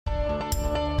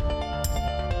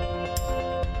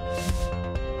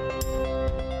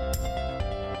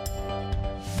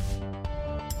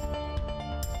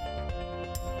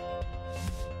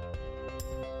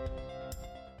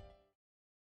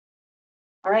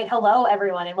All right, hello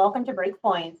everyone, and welcome to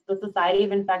Breakpoints, the Society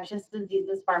of Infectious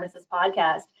Diseases Pharmacists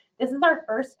podcast. This is our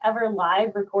first ever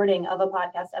live recording of a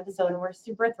podcast episode, and we're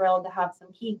super thrilled to have some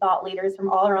key thought leaders from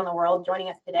all around the world joining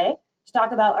us today to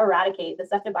talk about ERADICATE, the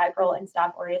Ceftobiprole and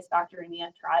Staph aureus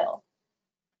Bacteremia trial.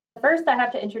 First, I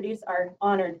have to introduce our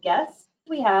honored guests.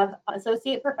 We have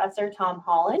Associate Professor Tom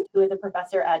Holland, who is a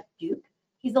professor at Duke.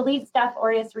 He's the lead Staph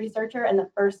aureus researcher and the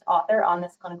first author on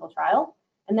this clinical trial.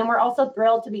 And then we're also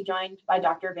thrilled to be joined by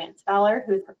Dr. Vance Fowler,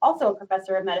 who's also a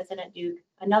professor of medicine at Duke,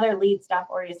 another lead Staph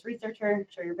aureus researcher. I'm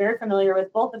sure you're very familiar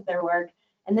with both of their work,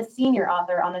 and the senior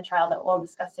author on the trial that we'll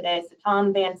discuss today. So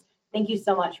Tom, Vance, thank you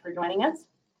so much for joining us.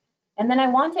 And then I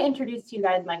want to introduce to you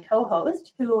guys my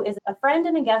co-host, who is a friend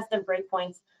and a guest of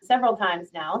Breakpoints several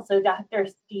times now. So Dr.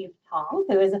 Steve Tong,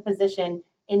 who is a physician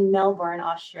in Melbourne,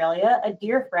 Australia, a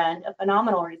dear friend, a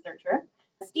phenomenal researcher.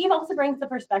 Steve also brings the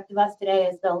perspective us today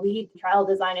as the lead trial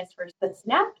designist for the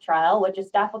SNAP trial, which is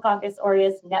Staphylococcus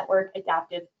aureus Network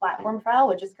Adaptive Platform Trial,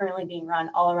 which is currently being run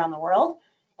all around the world.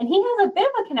 And he has a bit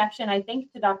of a connection, I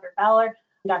think, to Dr. Fowler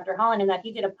and Dr. Holland in that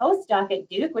he did a postdoc at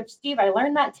Duke, which, Steve, I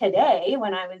learned that today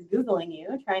when I was Googling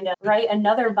you, trying to write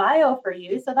another bio for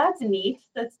you. So that's neat.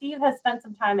 So Steve has spent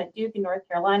some time at Duke in North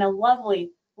Carolina,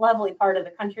 lovely, lovely part of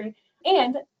the country.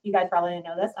 And you guys probably didn't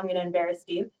know this. I'm going to embarrass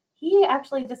Steve. He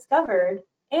actually discovered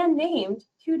and named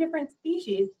 2 different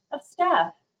species of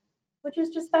staph, which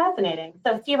is just fascinating.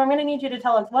 So Steve, I'm going to need you to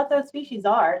tell us what those species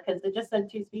are, because it just said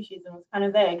 2 species and was kind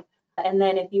of vague. And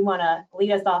then if you want to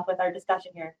lead us off with our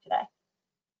discussion here today.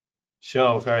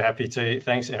 Sure, very happy to.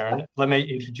 Thanks, Erin. Let me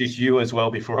introduce you as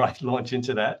well before I launch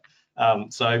into that.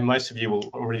 So most of you will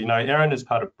already know Erin as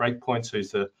part of Breakpoints,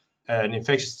 who's an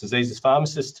infectious diseases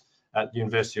pharmacist at the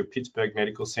University of Pittsburgh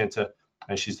Medical Center,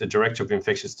 and she's the Director of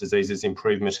Infectious Diseases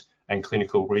Improvement and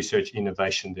Clinical Research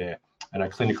Innovation there, and a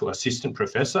clinical assistant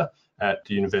professor at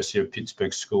the University of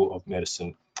Pittsburgh School of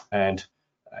Medicine. And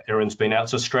Erin's been out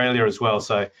to Australia as well,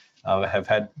 so I have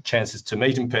had chances to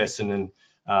meet in person and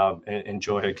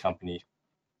enjoy her company.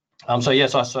 So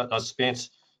yes, I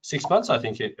spent 6 months, I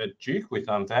think, at Duke with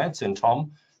Vance and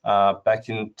Tom back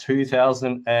in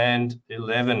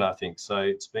 2011, I think. So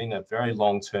it's been a very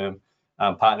long-term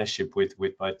partnership with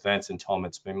both Vance and Tom.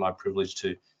 It's been my privilege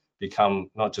to become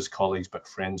not just colleagues, but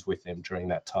friends with them during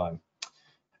that time.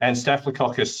 And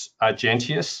Staphylococcus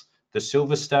argenteus, the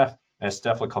silver staph, and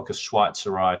Staphylococcus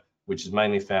schweizeri, which is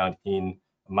mainly found in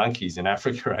monkeys in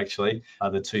Africa, actually, are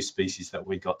the 2 species that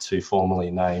we got to formally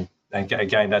name. And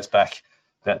again, that's back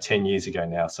about 10 years ago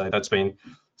now. So that's been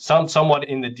somewhat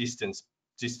in the distant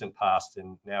past,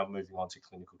 and now moving on to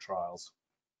clinical trials.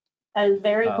 That is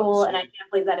very cool, and I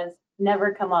can't believe that has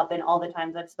never come up in all the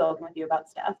times I've spoken with you about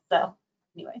staph. So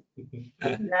anyway,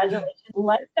 congratulations.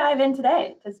 Let's dive in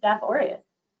today to Staph aureus.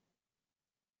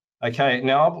 Okay,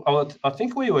 now I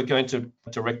think we were going to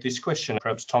direct this question,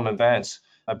 perhaps Tom and Vance,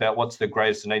 about what's the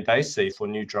greatest need they see for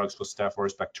new drugs for Staph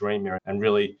aureus bacteremia, and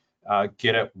really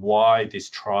get at why this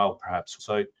trial, perhaps.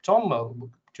 So Tom, do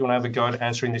you want to have a go at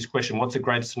answering this question? What's the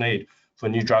greatest need for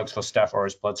new drugs for Staph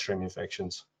aureus bloodstream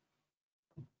infections?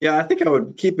 Yeah, I think I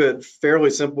would keep it fairly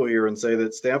simple here and say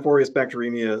that Staph aureus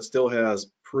bacteremia still has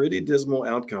pretty dismal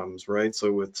outcomes, right?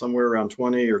 So with somewhere around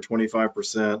 20 or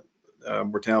 25%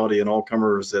 mortality in all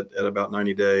comers at about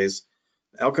 90 days,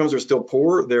 outcomes are still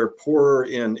poor. They're poorer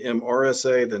in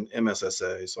MRSA than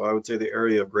MSSA. So I would say the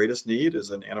area of greatest need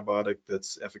is an antibiotic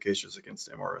that's efficacious against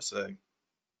MRSA.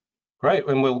 Great,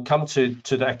 and we'll come to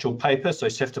the actual paper. So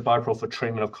Ceftobiprole for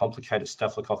treatment of complicated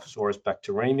Staphylococcus aureus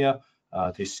bacteremia.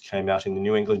 This came out in the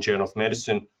New England Journal of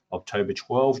Medicine, October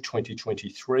 12,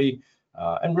 2023.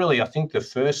 And really, I think the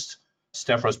first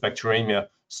Staph aureus bacteremia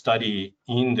study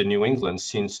in the New England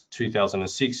since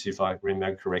 2006, if I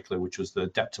remember correctly, which was the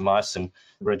daptomycin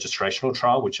registrational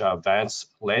trial, which Vance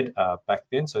led back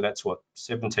then. So that's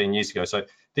 17 years ago. So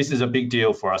this is a big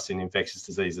deal for us in infectious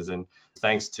diseases. And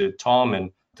thanks to Tom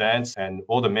and Vance and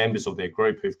all the members of their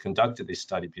group who've conducted this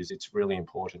study, because it's really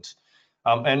important.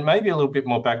 And maybe a little bit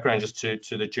more background just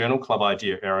to the journal club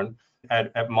idea, Erin.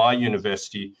 At my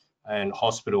university and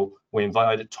hospital, we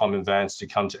invited Tom and Vance to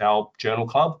come to our journal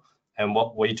club. And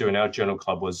what we do in our journal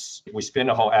club was we spend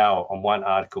a whole hour on one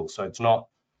article. So it's not,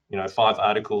 5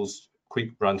 articles, quick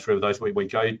run through of those. We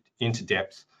go into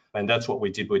depth. And that's what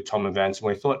we did with Tom and Vance. And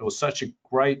we thought it was such a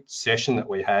great session that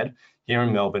we had here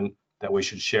in Melbourne that we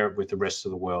should share it with the rest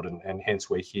of the world. And hence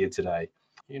we're here today.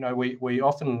 We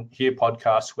often hear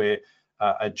podcasts where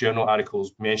a journal article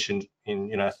is mentioned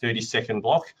in a 30-second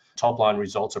block. Top line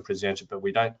results are presented, but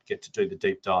we don't get to do the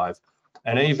deep dive.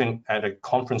 And even at a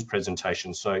conference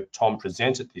presentation, so Tom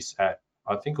presented this at,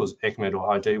 I think it was ECMID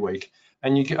or ID Week,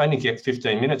 and you can only get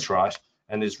 15 minutes right,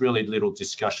 and there's really little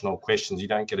discussion or questions. You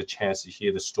don't get a chance to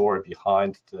hear the story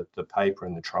behind the paper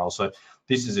and the trial. So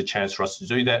this is a chance for us to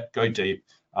do that, go deep,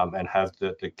 and have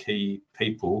the key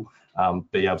people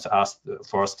be able to ask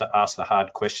the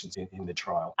hard questions in the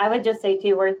trial. I would just say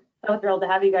too, we're so thrilled to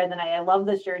have you guys, and I love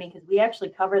this journey because we actually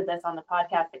covered this on the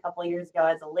podcast a couple of years ago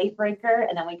as a late breaker,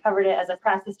 and then we covered it as a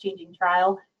practice-changing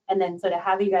trial. And then so to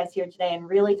have you guys here today and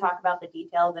really talk about the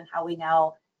details and how we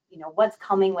now, what's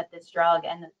coming with this drug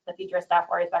and the future of Staph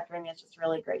aureus bacteremia is just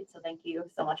really great. So thank you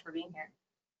so much for being here.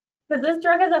 Because this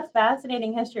drug has a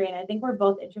fascinating history, and I think we're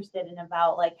both interested in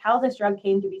about like how this drug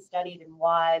came to be studied and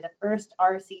why the first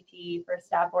RCT for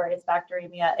Staph aureus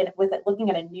bacteremia, and with it looking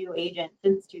at a new agent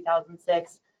since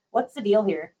 2006. What's the deal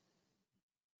here?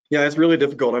 Yeah, it's really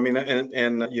difficult. I mean,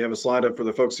 and you have a slide up for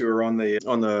the folks who are on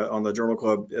the journal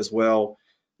club as well.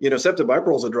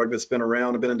 Ceftobiprole is a drug that's been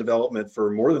around and been in development for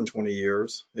more than 20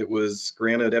 years. It was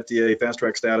granted FDA fast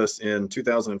track status in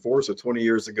 2004, so 20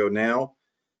 years ago now.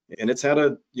 And it's had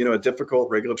a difficult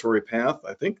regulatory path.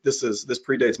 I think this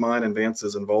predates mine and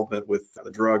Vance's involvement with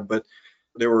the drug, but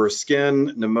there were skin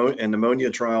and pneumonia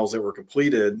trials that were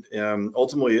completed.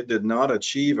 Ultimately, it did not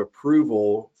achieve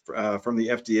approval from the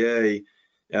FDA.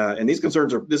 And these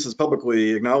concerns this is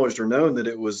publicly acknowledged or known that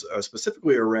it was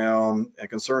specifically around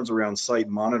concerns around site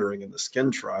monitoring in the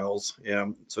skin trials.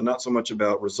 So not so much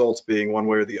about results being one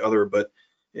way or the other, but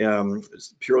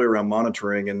it's purely around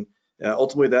monitoring. And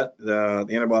ultimately, the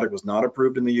antibiotic was not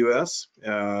approved in the U.S.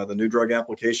 The new drug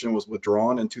application was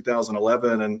withdrawn in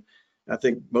 2011, and I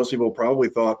think most people probably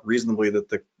thought reasonably that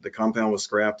the compound was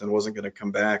scrapped and wasn't going to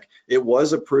come back. It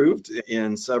was approved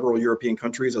in several European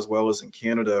countries as well as in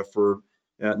Canada for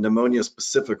pneumonia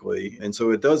specifically, and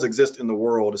so it does exist in the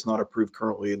world. It's not approved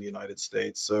currently in the United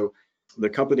States. So the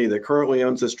company that currently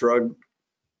owns this drug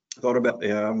thought about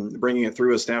bringing it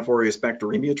through a Staph aureus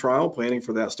bacteremia trial. Planning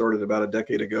for that started about a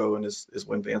decade ago, and is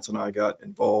when Vance and I got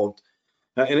involved.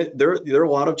 And there are a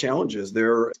lot of challenges.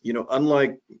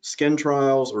 Unlike skin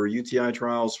trials or UTI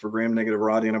trials for gram-negative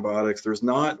rod antibiotics, there's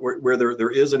not where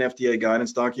there is an FDA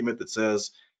guidance document that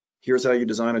says, here's how you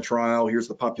design a trial, here's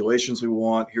the populations we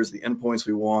want, here's the endpoints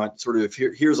we want, sort of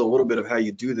here's a little bit of how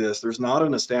you do this. There's not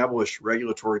an established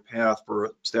regulatory path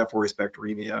for Staph aureus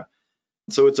bacteremia.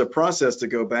 So it's a process to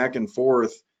go back and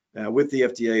forth with the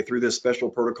FDA through this special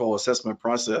protocol assessment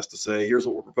process to say, here's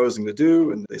what we're proposing to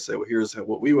do. And they say, well, here's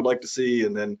what we would like to see.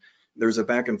 And then there's a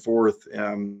back and forth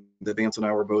that Vance and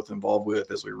I were both involved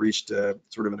with as we reached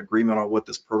sort of an agreement on what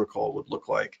this protocol would look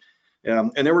like.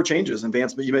 And there were changes, and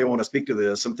Vance, but you may want to speak to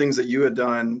this. Some things that you had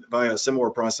done via a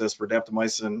similar process for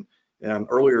daptomycin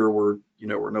earlier were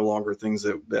no longer things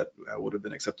that would have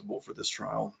been acceptable for this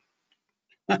trial.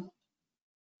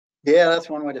 Yeah, that's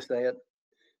one way to say it.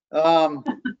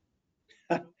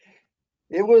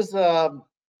 It was,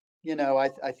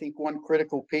 I think one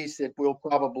critical piece that will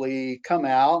probably come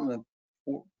out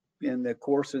in the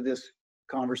course of this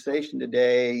conversation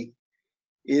today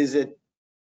is that,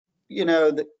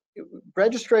 the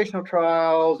registrational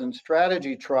trials and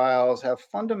strategy trials have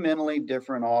fundamentally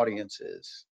different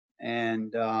audiences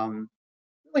and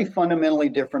really fundamentally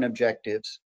different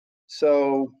objectives.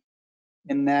 So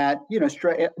in that,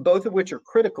 both of which are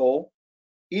critical,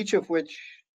 each of which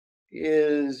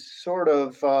is sort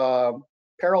of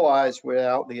paralyzed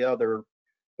without the other,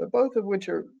 but both of which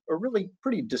are really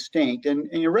pretty distinct. And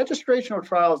in your registrational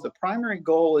trials, the primary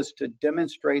goal is to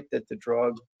demonstrate that the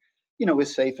drug,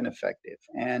 is safe and effective.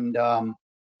 And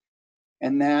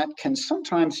that can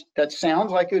sometimes, that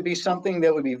sounds like it would be something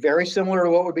that would be very similar to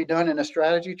what would be done in a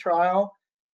strategy trial,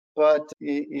 but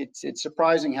it's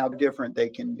surprising how different they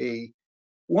can be.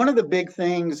 One of the big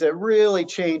things that really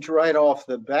changed right off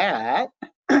the bat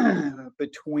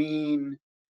between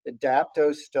the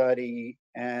Dapto study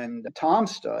and the Tom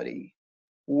study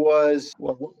was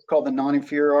what's called the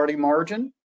non-inferiority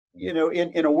margin.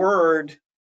 In a word,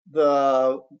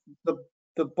 the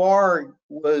bar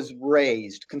was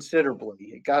raised considerably.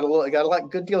 It got a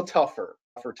good deal tougher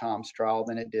for Tom's trial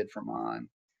than it did for mine.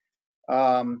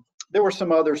 There were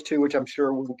some others too, which I'm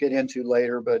sure we'll get into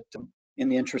later, but in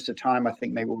the interest of time, I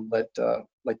think maybe we'll let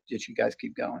you guys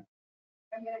keep going.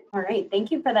 All right,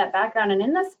 thank you for that background. And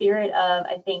in the spirit of,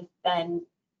 I think, then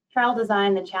trial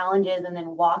design, the challenges, and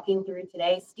then walking through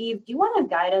today, Steve, do you want to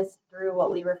guide us through what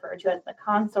we refer to as the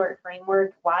consort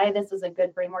framework, why this is a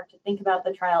good framework to think about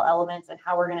the trial elements, and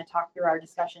how we're going to talk through our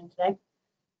discussion today?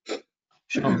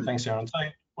 Sure, thanks, Aaron. So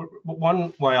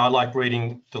one way I like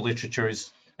reading the literature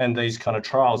and these kind of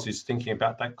trials is thinking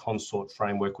about that consort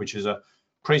framework, which is a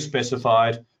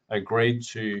pre-specified, agreed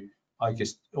to,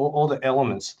 all the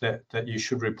elements that you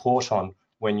should report on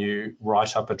when you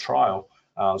write up a trial.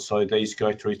 So these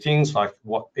go through things like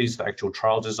what is the actual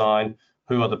trial design,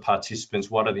 who are the participants,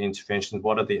 what are the interventions,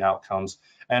 what are the outcomes,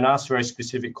 and ask very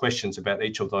specific questions about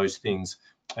each of those things.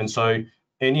 And so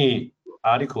any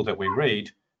article that we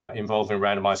read involving a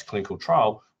randomized clinical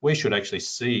trial, we should actually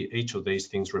see each of these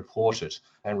things reported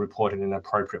and reported in an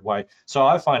appropriate way. So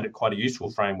I find it quite a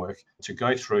useful framework to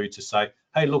go through to say,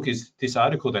 hey, look, is this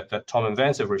article that Tom and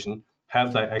Vance have written,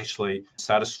 have they actually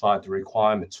satisfied the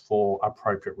requirements for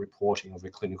appropriate reporting of a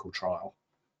clinical trial?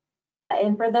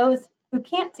 And for those who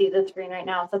can't see the screen right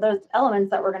now, so those elements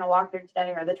that we're going to walk through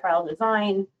today are the trial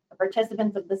design, the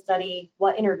participants of the study,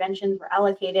 what interventions were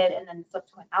allocated, and then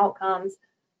subsequent outcomes,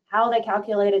 how they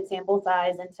calculated sample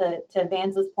size, and to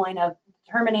Vance's point of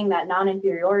determining that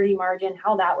non-inferiority margin,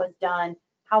 how that was done,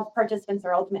 how participants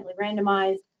are ultimately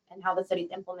randomized, and how the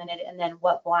study's implemented, and then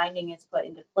what blinding is put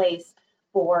into place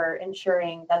for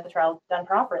ensuring that the trial is done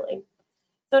properly.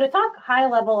 So to talk high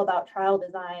level about trial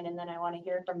design, and then I want to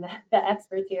hear from the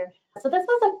experts here. So this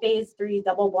was a phase 3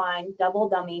 double-blind,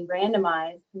 double-dummy,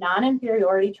 randomized,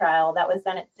 non-inferiority trial that was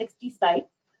done at 60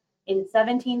 sites in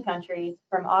 17 countries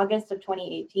from August of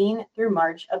 2018 through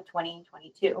March of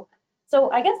 2022.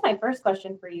 So I guess my first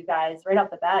question for you guys right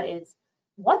off the bat is,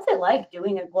 what's it like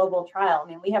doing a global trial? I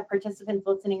mean, we have participants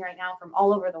listening right now from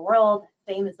all over the world,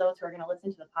 same as those who are going to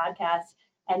listen to the podcast.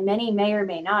 And many may or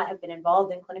may not have been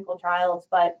involved in clinical trials,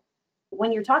 but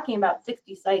when you're talking about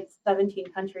 60 sites,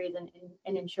 17 countries,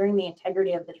 and ensuring the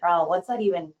integrity of the trial, what's that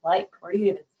even like? Where do you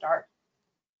even start?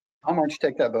 How much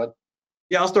take that, Bud?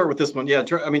 Yeah, I'll start with this one. Yeah,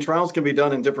 I mean, trials can be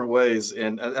done in different ways.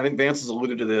 And I think Vance has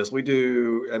alluded to this.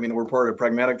 We're part of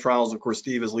Pragmatic Trials. Of course,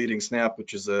 Steve is leading SNAP,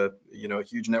 which is a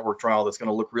huge network trial that's going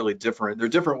to look really different. There are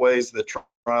different ways that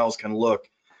trials can look.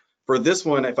 For this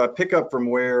one, if I pick up from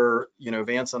where,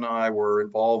 Vance and I were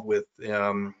involved with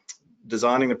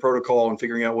designing the protocol and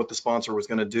figuring out what the sponsor was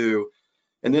going to do.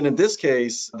 And then in this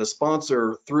case, the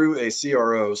sponsor through a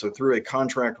CRO, so through a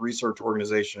contract research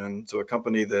organization, so a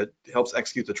company that helps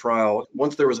execute the trial,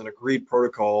 once there was an agreed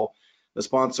protocol, the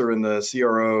sponsor and the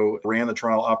CRO ran the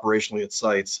trial operationally at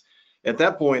sites. At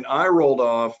that point, I rolled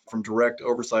off from direct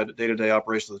oversight of day-to-day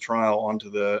operations of the trial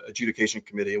onto the adjudication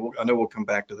committee. I know we'll come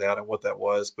back to that and what that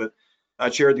was, but I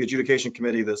chaired the adjudication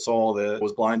committee that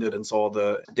was blinded and saw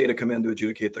the data come in to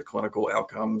adjudicate the clinical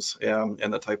outcomes and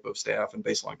the type of staff and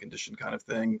baseline condition kind of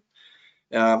thing.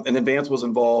 And then Vance was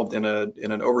involved in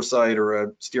an oversight or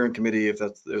a steering committee, if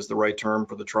that is the right term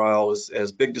for the trial,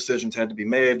 as big decisions had to be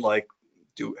made, like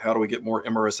how do we get more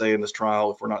MRSA in this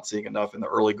trial if we're not seeing enough in the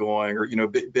early going, or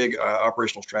big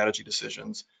operational strategy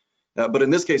decisions. But in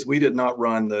this case, we did not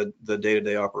run the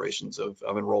day-to-day operations of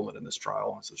enrollment in this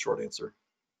trial. That's the short answer.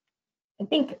 I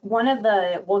think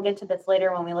we'll get to this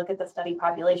later when we look at the study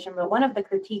population, but one of the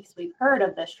critiques we've heard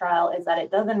of this trial is that it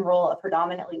does enroll a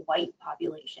predominantly white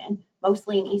population,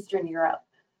 mostly in Eastern Europe.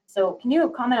 So can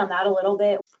you comment on that a little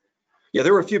bit? Yeah,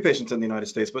 there were a few patients in the United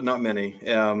States, but not many,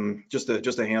 just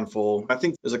a handful. I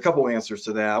think there's a couple answers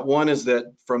to that. One is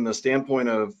that from the standpoint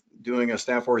of doing a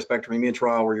Staph aureus bacteremia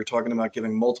trial where you're talking about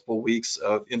giving multiple weeks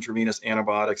of intravenous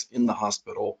antibiotics in the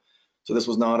hospital. So this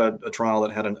was not a trial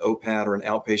that had an OPAT or an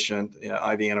outpatient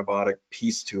IV antibiotic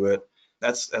piece to it.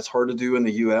 That's hard to do in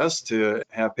the US, to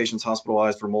have patients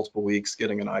hospitalized for multiple weeks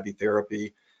getting an IV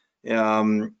therapy.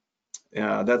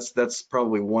 That's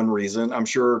probably one reason. I'm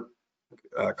sure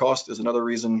cost is another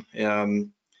reason.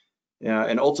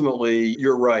 And ultimately,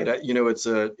 you're right.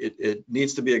 It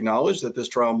needs to be acknowledged that this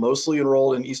trial mostly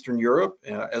enrolled in Eastern Europe.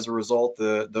 As a result,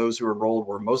 those who enrolled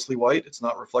were mostly white. It's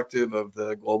not reflective of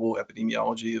the global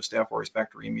epidemiology of Staph aureus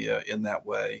bacteremia in that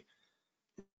way.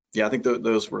 Yeah, I think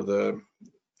those were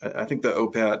I think the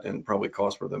OPAT and probably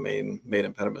cost were the main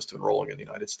impediments to enrolling in the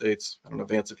United States. I don't know,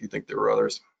 Vance, if you think there were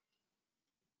others.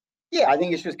 Yeah, I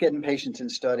think it's just getting patients in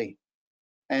study.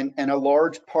 And a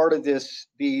large part of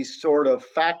these sort of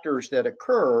factors that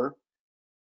occur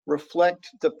reflect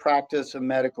the practice of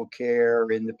medical care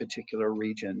in the particular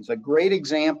regions. A great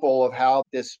example of how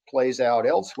this plays out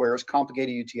elsewhere is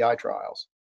complicated UTI trials.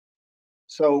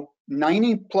 So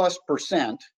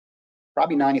 90+%,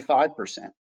 probably 95%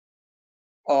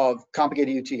 of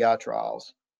complicated UTI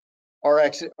trials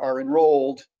are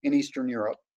enrolled in Eastern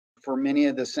Europe for many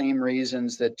of the same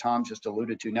reasons that Tom just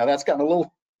alluded to. Now that's gotten a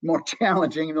little more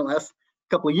challenging in the last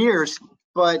couple of years,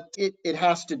 but it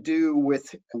has to do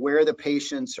with where the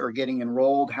patients are getting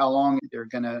enrolled, how long they're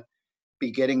going to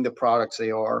be getting the products they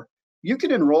are. You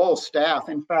can enroll staff.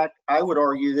 In fact, I would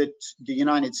argue that the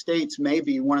United States may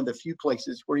be one of the few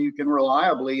places where you can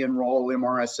reliably enroll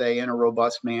MRSA in a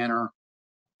robust manner.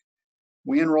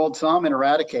 We enrolled some in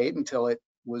ERADICATE until it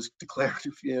was declared,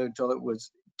 until it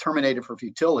was terminated for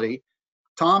futility.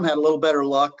 Tom had a little better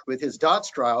luck with his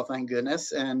DOTS trial, thank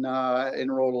goodness, and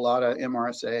enrolled a lot of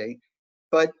MRSA.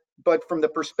 But from the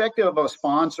perspective of a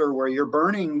sponsor where you're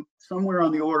burning somewhere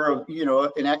on the order of,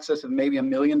 in excess of maybe $1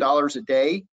 million a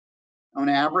day on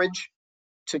average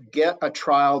to get a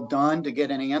trial done, to get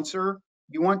an answer,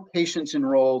 you want patients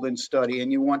enrolled in study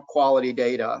and you want quality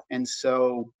data. And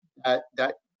so that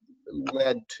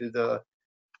led to the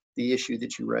issue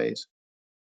that you raised.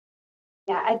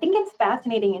 Yeah, I think it's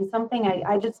fascinating and something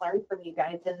I just learned from you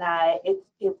guys in that it's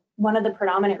one of the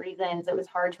predominant reasons it was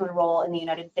hard to enroll in the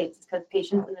United States is because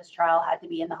patients in this trial had to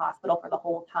be in the hospital for the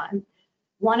whole time.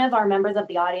 One of our members of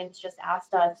the audience just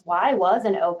asked us, why was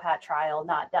an OPAT trial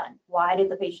not done? Why did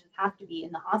the patients have to be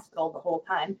in the hospital the whole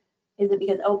time? Is it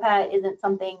because OPAT isn't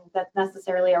something that's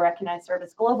necessarily a recognized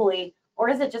service globally? Or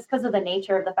is it just because of the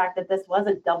nature of the fact that this was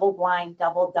a double-blind,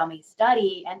 double-dummy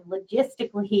study and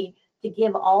logistically to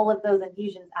give all of those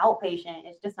infusions outpatient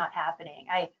is just not happening?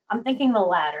 I'm thinking the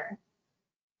latter.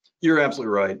 You're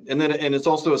absolutely right. And it's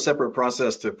also a separate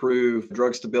process to prove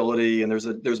drug stability. And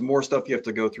there's more stuff you have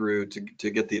to go through to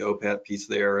get the OPAT piece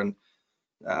there. And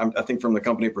I think from the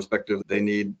company perspective, they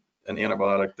need an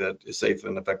antibiotic that is safe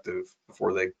and effective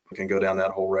before they can go down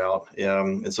that whole route.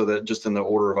 And so that just in the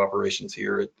order of operations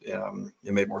here, it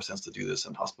made more sense to do this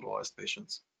in hospitalized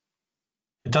patients.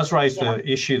 It does raise the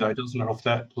issue, though, doesn't it, of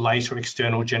that later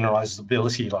external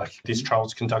generalizability, like this trial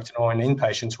is conducted only in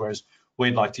inpatients, whereas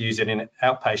we'd like to use it in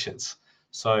outpatients.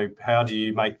 So how do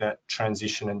you make that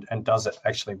transition and does it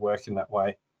actually work in that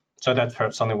way? So that's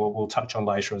perhaps something we'll touch on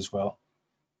later as well.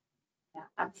 Yeah,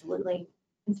 absolutely.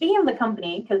 And speaking of the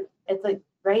company, because it's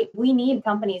we need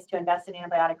companies to invest in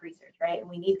antibiotic research, right? And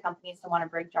we need companies to want to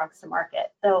bring drugs to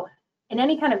market. So in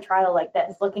any kind of trial like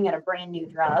this, looking at a brand new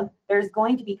drug, there's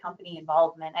going to be company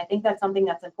involvement. I think that's something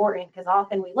that's important because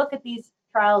often we look at these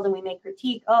trials and we may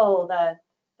critique,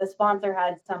 the sponsor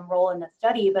had some role in the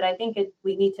study, but I think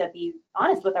we need to be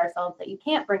honest with ourselves that you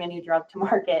can't bring a new drug to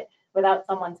market without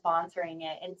someone sponsoring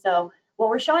it. And so what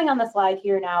we're showing on the slide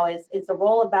here now is the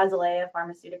role of Basilea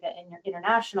Pharmaceutica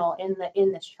International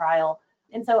in this trial.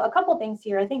 And so a couple things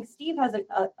here. I think Steve has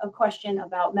a question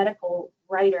about medical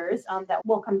writers that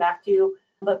we'll come back to.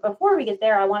 But before we get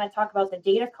there, I want to talk about the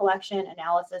data collection,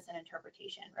 analysis, and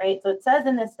interpretation, right? So it says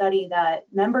in this study that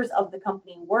members of the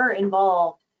company were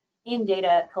involved in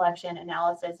data collection,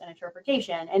 analysis, and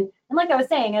interpretation. And like I was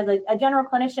saying, as a general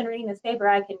clinician reading this paper,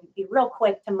 I can be real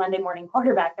quick to Monday morning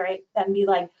quarterback, right? And be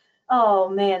like, oh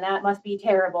man, that must be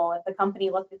terrible if the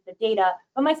company looked at the data.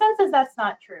 But my sense is that's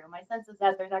not true. My sense is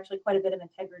that there's actually quite a bit of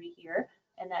integrity here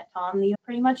and that Tom, you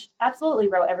pretty much absolutely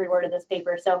wrote every word of this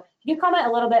paper. So can you comment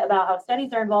a little bit about how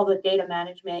studies are involved with data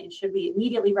management and should we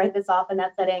immediately write this off in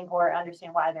that setting or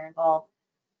understand why they're involved?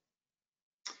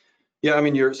 Yeah, I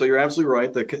mean, you're absolutely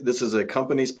right. This is a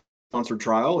company-sponsored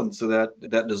trial, and so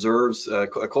that deserves a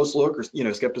close look,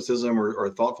 or skepticism or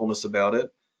thoughtfulness about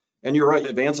it. And you're right.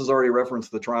 Advance has already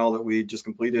referenced the trial that we just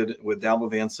completed with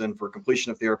dalbavancin for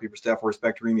completion of therapy for Staph aureus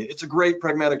bacteremia. It's a great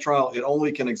pragmatic trial. It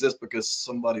only can exist because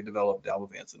somebody developed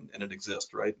dalbavancin, and it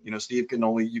exists, right? Steve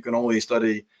you can only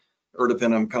study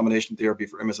ertapenem combination therapy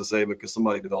for MSSA because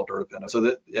somebody developed ertapenem. So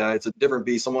that it's a different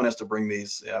beast. Someone has to bring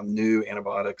these new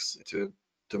antibiotics to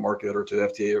market or to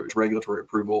FDA or to regulatory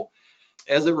approval.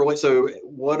 As it relates, so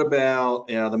what about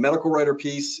the medical writer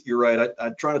piece? You're right. I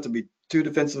try not to be too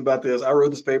defensive about this. I wrote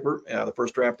this paper, the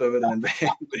first draft of it, and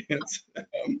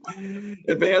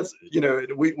Advance.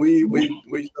 We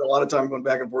spent a lot of time going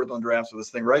back and forth on drafts of this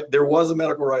thing, right? There was a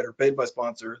medical writer paid by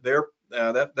sponsor.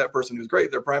 That person who's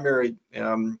great. Their primary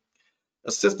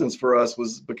assistance for us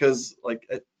was because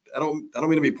I don't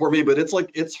mean to be poor me, but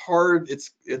it's hard.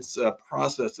 It's a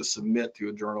process to submit to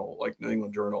a journal like New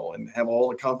England Journal and have all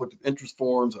the conflict of interest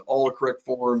forms and all the correct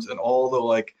forms and all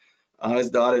the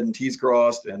I's dotted and T's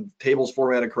crossed and tables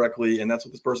formatted correctly. And that's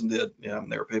what this person did.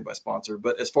 They were paid by sponsor.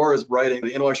 But as far as writing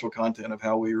the intellectual content of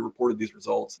how we reported these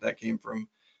results, that came from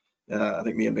I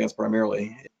think me and Vance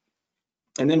primarily.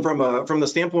 And then from the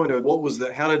standpoint of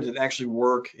how did it actually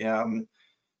work?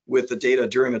 With the data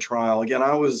during the trial. Again,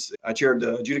 I chaired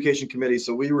the adjudication committee,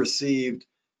 so we received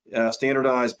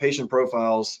standardized patient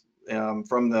profiles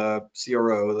from the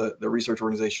CRO, the research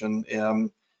organization.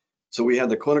 So we had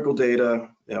the clinical data.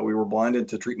 We were blinded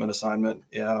to treatment assignment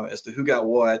as to who got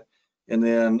what. And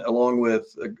then along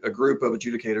with a group of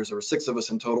adjudicators, there were 6 of us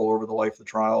in total over the life of the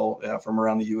trial from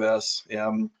around the US.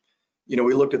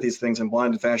 We looked at these things in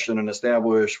blinded fashion and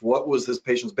established what was this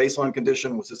patient's baseline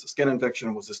condition? Was this a skin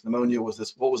infection? Was this pneumonia?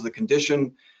 What was the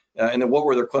condition? And then what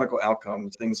were their clinical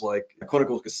outcomes? Things like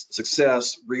clinical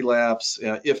success, relapse,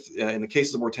 if in the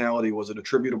case of mortality, was it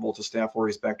attributable to Staph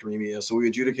aureus bacteremia? So we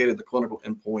adjudicated the clinical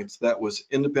endpoints. That was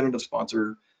independent of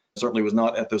sponsor, certainly was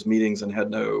not at those meetings and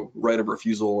had no right of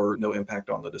refusal or no impact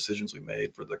on the decisions we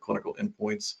made for the clinical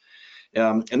endpoints.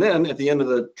 And then at the end of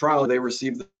the trial, they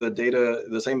received the data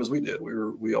the same as we did.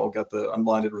 We all got the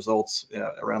unblinded results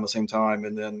around the same time,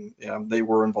 and then they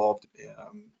were involved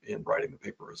in writing the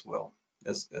paper as well,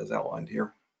 as outlined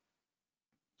here.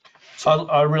 So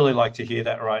I really like to hear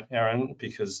that, right, Aaron,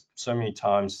 because so many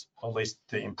times, at least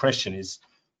the impression is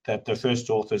that the first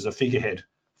author is a figurehead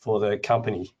for the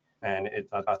company. And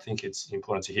I think it's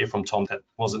important to hear from Tom that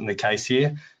wasn't the case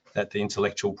here, that the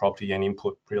intellectual property and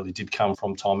input really did come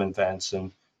from Tom and Vance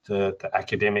and the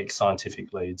academic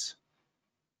scientific leads.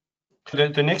 The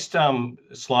next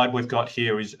slide we've got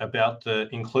here is about the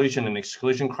inclusion and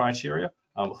exclusion criteria,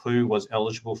 who was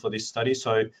eligible for this study.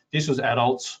 So this was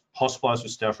adults hospitalized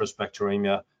with Staph aureus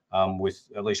bacteremia with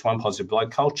at least one positive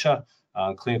blood culture,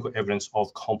 clinical evidence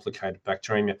of complicated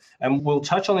bacteremia. And we'll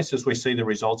touch on this as we see the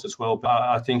results as well, but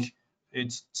I think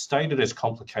it's stated as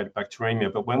complicated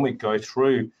bacteremia, but when we go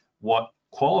through what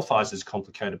qualifies as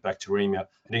complicated bacteremia,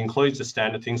 it includes the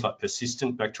standard things like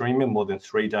persistent bacteremia, more than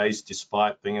 3 days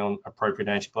despite being on appropriate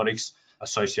antibiotics,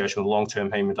 association with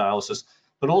long-term hemodialysis,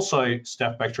 but also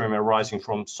staph bacteremia arising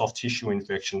from soft tissue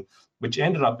infection, which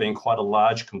ended up being quite a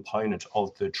large component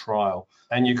of the trial.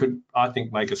 And you could, I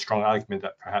think, make a strong argument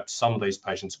that perhaps some of these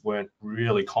patients weren't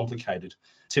really complicated.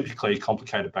 Typically,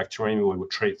 complicated bacteremia we would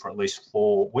treat for at least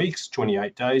 4 weeks,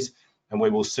 28 days, and we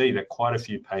will see that quite a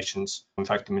few patients, in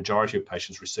fact, the majority of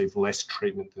patients receive less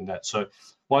treatment than that. So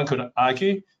one could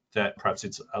argue that perhaps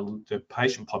the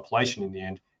patient population in the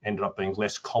end ended up being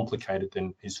less complicated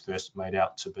than is first made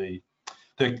out to be.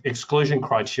 The exclusion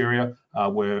criteria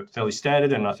were fairly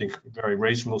standard and I think very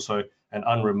reasonable. So an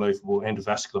unremovable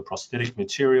endovascular prosthetic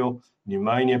material,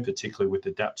 pneumonia, particularly with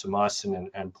the daptomycin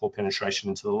and poor penetration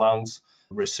into the lungs,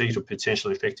 receipt of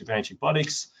potentially effective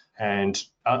antibiotics. And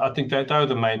I think that those are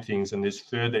the main things. And there's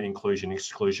further inclusion,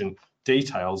 exclusion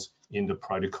details in the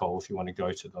protocol if you want to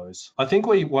go to those. I think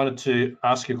we wanted to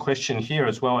ask a question here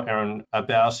as well, Aaron,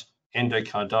 about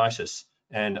endocarditis.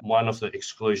 And one of the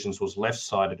exclusions was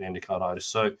left-sided endocarditis.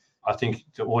 So I think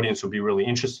the audience will be really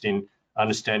interested in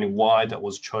understanding why that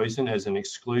was chosen as an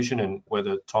exclusion and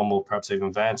whether Tom or perhaps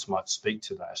even Vance might speak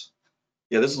to that.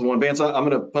 Yeah, this is one. Vance, I'm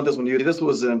going to punt this one to you. This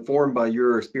was informed by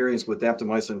your experience with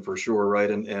daptomycin for sure, right?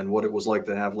 And what it was like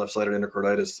to have left-sided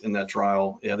endocarditis in that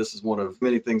trial. Yeah, this is one of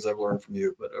many things I've learned from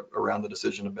you, but around the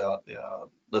decision about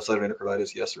left-sided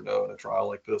endocarditis, yes or no, in a trial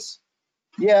like this.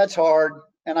 Yeah, it's hard.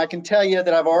 And I can tell you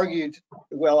that I've argued,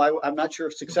 well, I'm not sure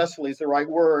if successfully is the right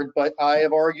word, but I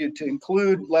have argued to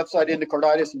include left-sided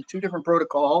endocarditis in 2 different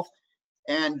protocols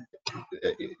and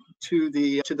to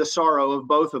the sorrow of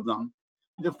both of them.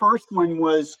 The first one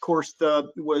was, of course,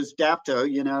 was dapto.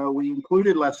 You know, we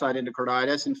included left-sided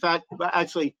endocarditis. In fact,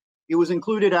 actually, it was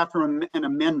included after an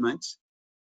amendment.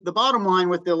 The bottom line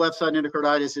with the left-sided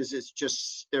endocarditis is it's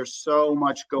just there's so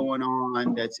much going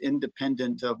on that's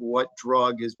independent of what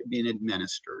drug is being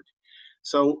administered.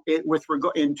 So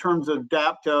in terms of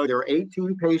dapto, there are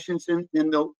 18 patients with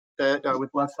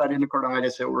left-sided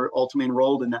endocarditis that were ultimately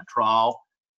enrolled in that trial.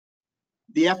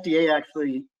 The FDA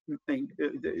actually,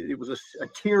 it was a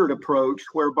tiered approach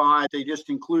whereby they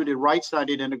just included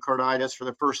right-sided endocarditis for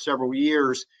the first several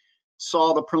years,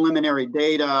 saw the preliminary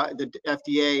data, the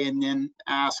FDA, and then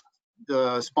asked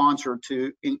the sponsor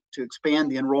to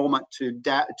expand the enrollment to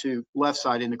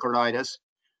left-sided endocarditis.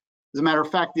 As a matter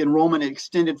of fact, the enrollment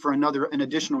extended for an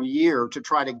additional year to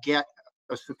try to get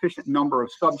a sufficient number of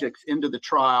subjects into the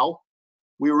trial.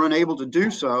 We were unable to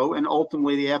do so, and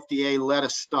ultimately the FDA let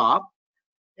us stop.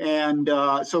 And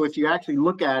so if you actually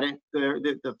look at it,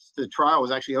 the trial was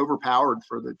actually overpowered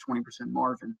for the 20%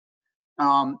 margin.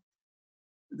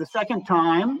 The second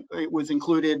time it was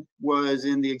included was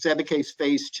in the Exebicase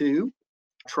phase 2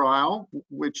 trial,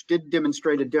 which did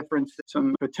demonstrate a difference,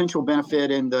 some potential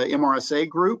benefit in the MRSA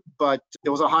group, but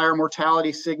there was a higher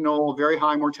mortality signal, very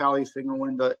high mortality signal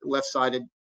in the left-sided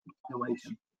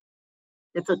population.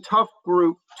 It's a tough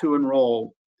group to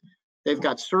enroll. They've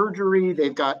got surgery,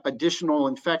 they've got additional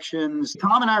infections.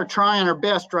 Tom and I are trying our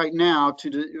best right now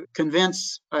to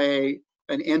convince an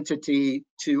entity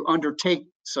to undertake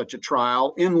such a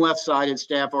trial in left-sided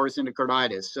Staph aureus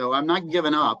endocarditis. So I'm not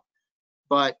giving up,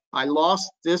 but I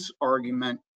lost this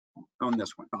argument on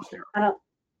this one out there.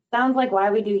 Sounds like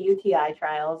why we do UTI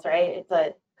trials, right? It's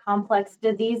a complex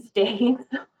disease state.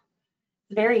 It's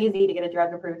very easy to get a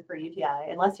drug approved for UTI,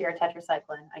 unless you're a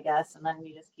tetracycline, I guess, and then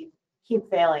you just keep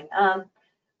failing.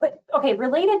 But okay,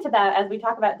 related to that, as we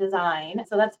talk about design,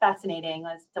 so that's fascinating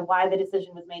as to why the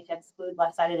decision was made to exclude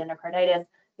left-sided endocarditis.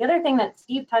 The other thing that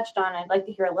Steve touched on, I'd like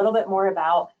to hear a little bit more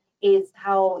about, is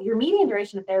how your median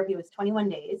duration of therapy was 21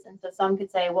 days. And so some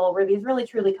could say, well, were these really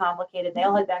truly complicated? They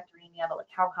all had bacteremia, but like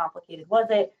how complicated was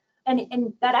it?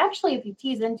 And that actually, if you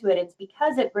tease into it, it's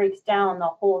because it breaks down the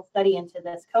whole study into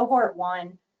this cohort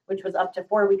 1, which was up to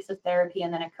 4 weeks of therapy,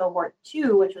 and then a cohort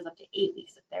 2, which was up to 8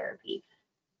 weeks of therapy.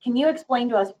 Can you explain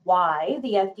to us why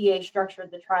the FDA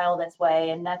structured the trial this way?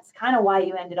 And that's kind of why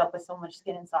you ended up with so much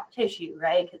skin and soft tissue,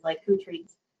 right? Because like who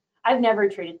treats? I've never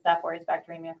treated Staph aureus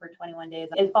bacteremia for 21 days.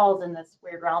 It falls in this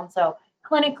weird realm. So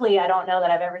clinically, I don't know that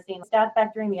I've ever seen Staph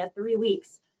bacteremia 3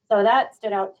 weeks. So that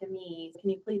stood out to me. Can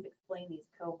you please explain these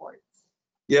cohorts?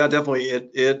 Yeah, definitely.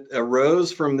 It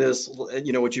arose from this,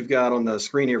 what you've got on the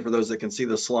screen here for those that can see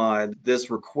the slide, this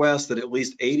request that at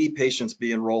least 80 patients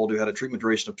be enrolled who had a treatment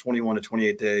duration of 21 to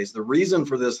 28 days. The reason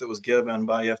for this that was given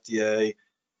by FDA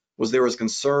was there was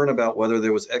concern about whether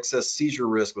there was excess seizure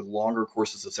risk with longer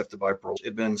courses of ceftobiprole. It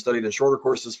had been studied in shorter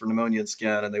courses for pneumonia and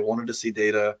skin, and they wanted to see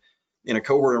data in a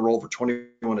cohort enrolled for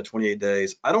 21 to 28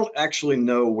 days. I don't actually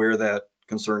know where that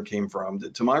concern came from.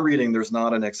 To my reading, there's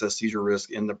not an excess seizure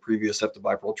risk in the previous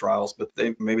ceftobiprole trials, but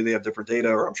maybe they have different data,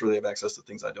 or I'm sure they have access to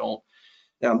things I don't.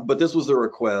 But this was the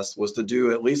request, was to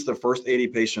do at least the first 80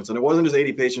 patients. And it wasn't just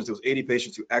 80 patients, it was 80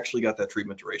 patients who actually got that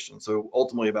treatment duration. So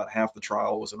ultimately about half the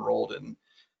trial was enrolled in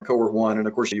cohort 1. And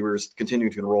of course, you were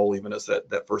continuing to enroll even as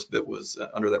that first bit was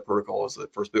under that protocol, as the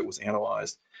first bit was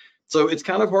analyzed. So it's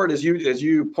kind of hard, as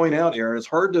you point out, Aaron, it's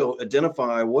hard to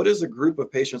identify what is a group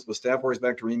of patients with Staph aureus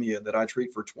bacteremia that I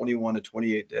treat for 21 to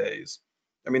 28 days.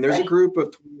 I mean, there's a group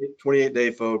of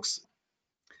 28-day folks.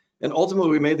 And ultimately,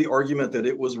 we made the argument that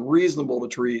it was reasonable to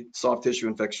treat soft tissue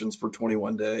infections for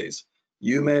 21 days.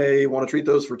 You may want to treat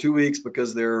those for 2 weeks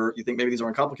because you think maybe these are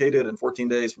uncomplicated, and 14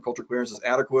 days for culture clearance is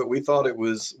adequate. We thought it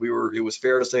was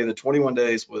fair to say that 21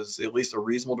 days was at least a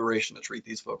reasonable duration to treat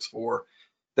these folks for.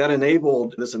 That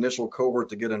enabled this initial cohort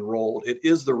to get enrolled. It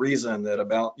is the reason that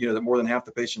that more than half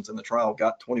the patients in the trial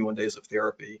got 21 days of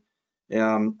therapy.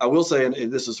 I will say,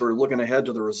 and this is sort of looking ahead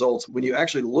to the results, when you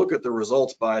actually look at the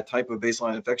results by type of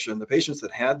baseline infection, the patients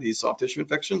that had these soft tissue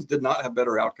infections did not have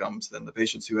better outcomes than the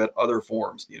patients who had other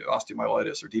forms,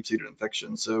 osteomyelitis or deep-seated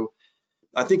infections. So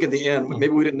I think in the end,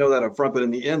 maybe we didn't know that up front, but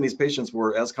in the end, these patients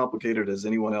were as complicated as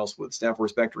anyone else with Staph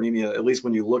aureus bacteremia, at least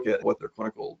when you look at what their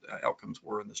clinical outcomes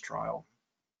were in this trial.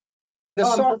 The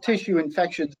soft tissue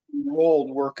infections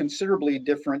enrolled were considerably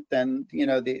different than,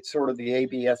 the sort of the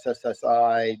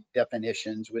ABSSSI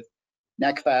definitions with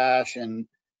neck fash and,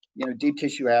 deep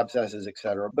tissue abscesses, et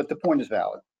cetera. But the point is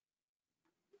valid.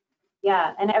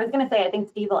 Yeah, and I was going to say, I think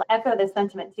Steve will echo this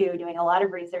sentiment too, doing a lot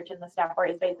of research in the Staph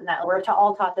aureus space, and that we're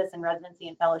all taught this in residency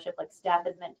and fellowship, like Staph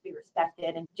is meant to be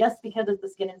respected. And just because it's the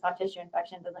skin and soft tissue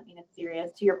infection doesn't mean it's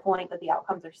serious. To your point that the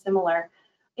outcomes are similar.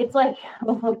 It's like,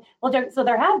 so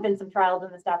there have been some trials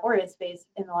in the Staph aureus space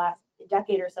in the last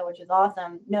decade or so, which is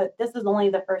awesome. No, this is only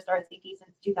the first RCT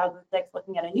since 2006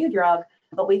 looking at a new drug,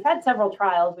 but we've had several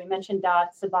trials. We mentioned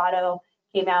Sabato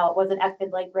came out, was an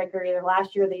ECPID late breaker either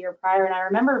last year or the year prior. And I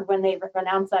remember when they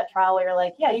announced that trial, we were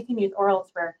like, yeah, you can use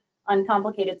orals for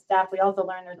uncomplicated staph. We also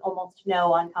learned there's almost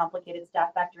no uncomplicated staph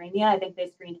bacteremia. I think they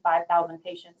screened 5,000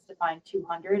 patients to find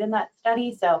 200 in that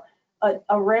study. So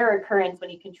a rare occurrence when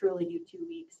you can truly do 2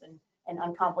 weeks and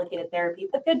uncomplicated therapy,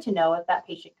 but good to know if that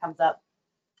patient comes up.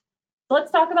 So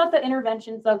let's talk about the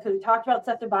interventions though, because we talked about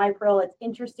ceftobiprole. It's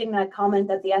interesting that comment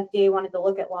that the FDA wanted to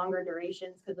look at longer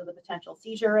durations because of the potential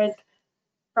seizure risk.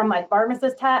 From my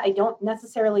pharmacist hat, I don't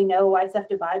necessarily know why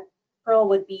ceftobiprole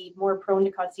would be more prone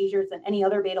to cause seizures than any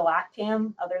other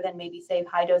beta-lactam, other than maybe say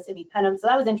high-dose imipenem. So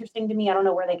that was interesting to me. I don't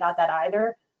know where they got that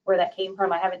either, where that came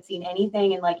from. I haven't seen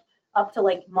anything in up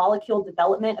to molecule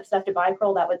development of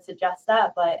ceftobiprole that would suggest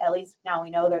that, but at least now we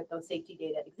know that those safety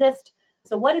data exist.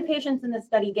 So what did patients in this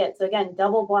study get? So again,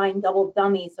 double blind, double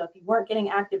dummy. So if you weren't getting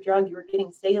active drug, you were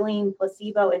getting saline,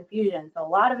 placebo, infusion. So a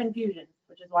lot of infusions,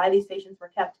 which is why these patients were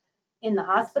kept in the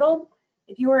hospital.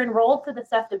 If you were enrolled to the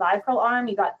ceftobiprole arm,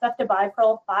 you got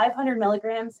ceftobiprole 500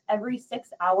 milligrams every 6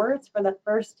 hours for the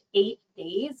first 8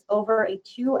 days over a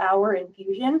 2-hour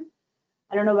infusion.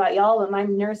 I don't know about y'all, but my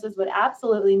nurses would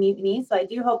absolutely mute me. So I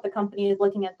do hope the company is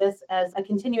looking at this as a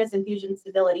continuous infusion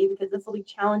stability, because this will be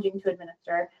challenging to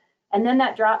administer. And then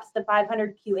that drops to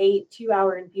 500 Q8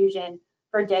 2-hour infusion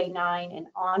for day 9 and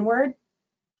onward.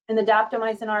 In the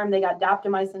daptomycin arm, they got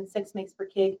daptomycin 6 mg per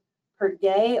kg per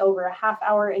day over a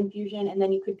half-hour infusion. And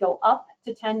then you could go up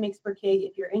to 10 mg per kg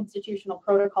if your institutional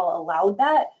protocol allowed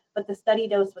that. But the study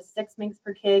dose was 6 mg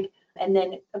per kg. and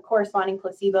then a corresponding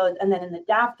placebos. And then in the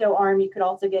dapto arm, you could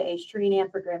also get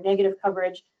aztreonam for gram-negative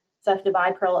coverage.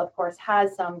 Ceftobiprole, of course,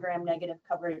 has some gram-negative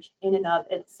coverage in and of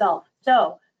itself.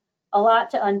 So a lot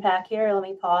to unpack here. Let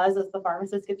me pause as the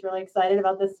pharmacist gets really excited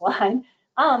about this slide.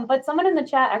 But someone in the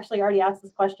chat actually already asked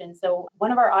this question. So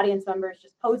one of our audience members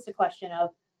just posed a question of,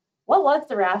 what was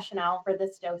the rationale for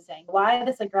this dosing? Why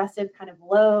this aggressive kind of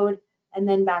load and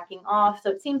then backing off? So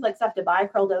it seems like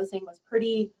ceftobiprole dosing was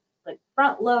pretty like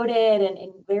front loaded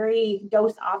and very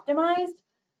dose optimized.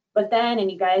 But then,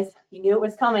 and you guys, you knew it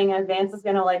was coming, Vance is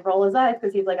gonna like roll his eyes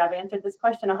because he's like, I've answered this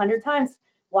question 100 times.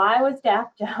 Why was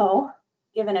dapto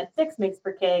given at 6 mg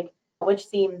per kg, which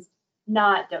seems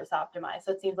not dose optimized?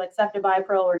 So it seems like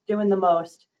ceftobiprole are doing the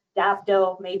most,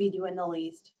 dapto maybe doing the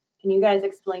least. Can you guys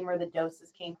explain where the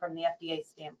doses came from the FDA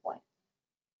standpoint?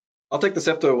 I'll take the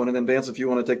Cefto one, and then Vance, if you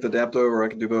want to take the Dapto, or I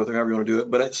can do both, or however you want to do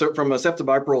it. But so from a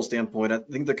ceftobiprole standpoint, I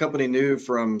think the company knew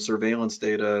from surveillance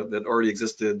data that already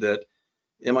existed that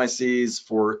MICs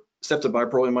for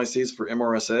ceftobiprole MICs for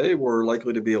MRSA were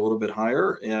likely to be a little bit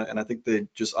higher, and I think they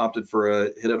just opted for a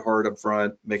hit it hard up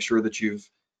front, make sure that you've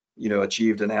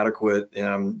achieved an adequate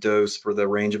dose for the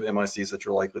range of MICs that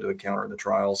you're likely to encounter in the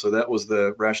trial. So that was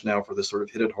the rationale for this sort of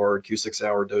hit it hard Q6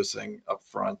 hour dosing up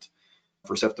front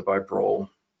for ceftobiprole.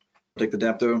 Take the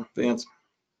Dapto, Vance.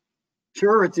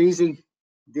 Sure, it's easy.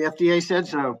 The FDA said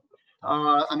so.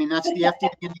 I mean, that's the FDA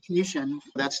indication.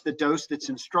 That's the dose that's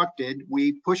instructed.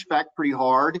 We pushed back pretty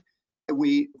hard.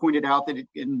 We pointed out that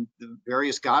in the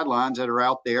various guidelines that are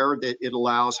out there that it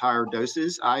allows higher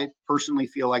doses. I personally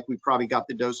feel like we probably got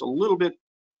the dose a little bit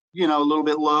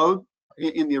low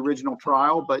in the original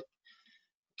trial, but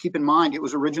keep in mind it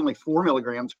was originally 4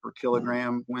 milligrams per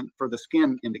kilogram for the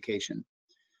skin indication.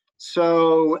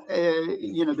 So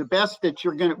the best that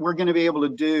we're gonna be able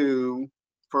to do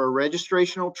for a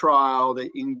registrational trial that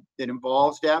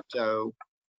involves dapto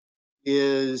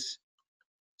is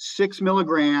 6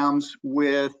 milligrams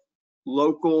with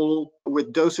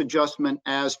dose adjustment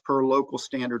as per local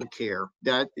standard of care.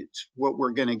 That is what we're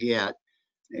going to get,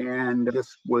 and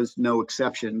this was no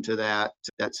exception to that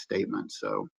statement.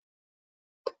 So,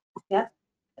 yeah,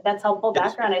 that's helpful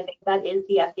background. I think that is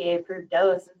the FDA approved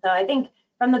dose, and so I think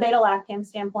from the beta-lactam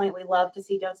standpoint, we love to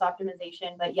see dose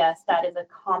optimization, but yes, that is a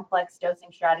complex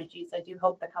dosing strategy. So I do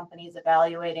hope the company is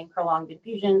evaluating prolonged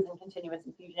infusions and continuous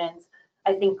infusions.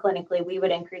 I think clinically we would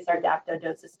increase our dapto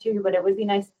doses too, but it would be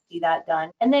nice to see that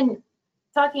done. And then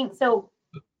so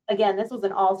again, this was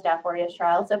an all Staph aureus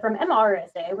trial. So from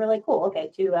MRSA, we're like, cool,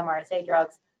 okay, 2 MRSA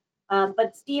drugs.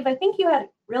 But Steve, I think you had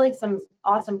really some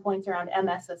awesome points around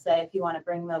MSSA if you want to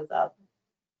bring those up.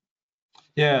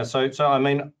 Yeah, so I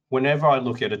mean, whenever I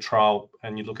look at a trial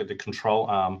and you look at the control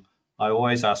arm, I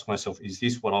always ask myself, is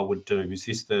this what I would do? Is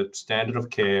this the standard of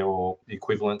care or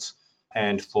equivalence?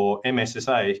 And for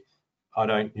MSSA, I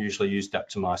don't usually use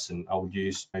daptomycin. I would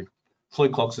use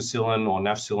flucloxacillin or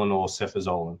nafcillin or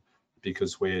cefazolin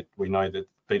because we know that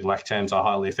beta-lactams are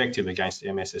highly effective against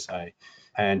MSSA.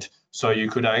 And so you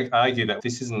could argue that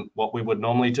this isn't what we would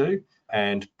normally do,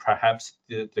 and perhaps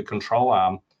the control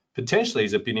arm potentially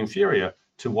is a bit inferior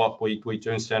to what we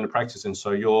do in standard practice. And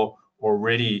so you're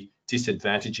already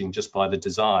disadvantaging just by the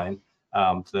design,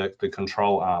 the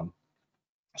control arm.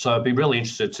 So I'd be really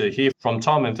interested to hear from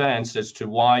Tom and Vance as to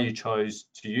why you chose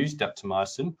to use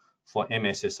daptomycin for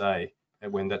MSSA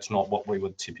when that's not what we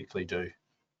would typically do.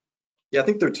 Yeah, I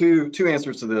think there are two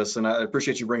answers to this, and I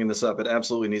appreciate you bringing this up. It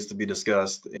absolutely needs to be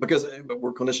discussed because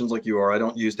we're clinicians like you are. I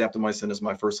don't use daptomycin as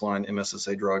my first-line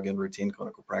MSSA drug in routine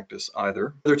clinical practice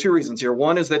either. There are 2 reasons here.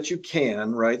 One is that you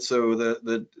can, right? So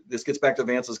this gets back to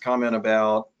Vance's comment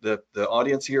about the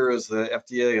audience here is the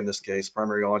FDA in this case,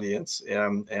 primary audience,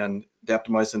 and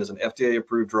daptomycin is an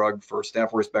FDA-approved drug for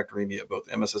Staph aureus bacteremia, both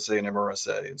MSSA and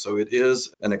MRSA. And so it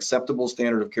is an acceptable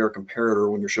standard of care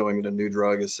comparator when you're showing that a new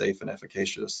drug is safe and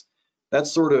efficacious. That's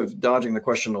sort of dodging the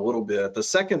question a little bit. The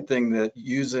second thing that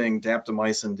using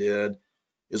daptomycin did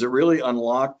is it really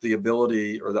unlocked the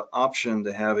ability or the option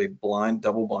to have a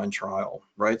double-blind trial,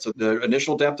 right? So the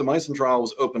initial daptomycin trial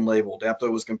was open label.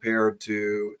 Dapto was compared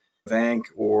to Vanc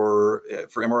or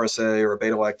for MRSA or a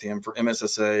beta-lactam for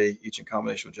MSSA, each in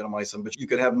combination with gentamicin, but you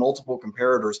could have multiple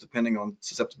comparators depending on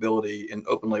susceptibility in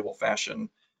open label fashion.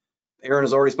 Aaron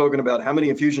has already spoken about how many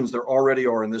infusions there already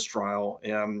are in this trial.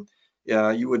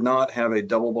 You would not have a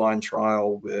double-blind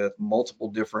trial with multiple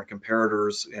different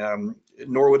comparators,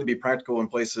 nor would it be practical in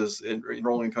places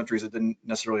enrolling in countries that didn't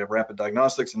necessarily have rapid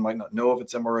diagnostics and might not know if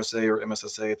it's MRSA or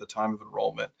MSSA at the time of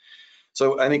enrollment.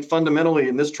 So I think fundamentally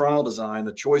in this trial design,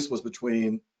 the choice was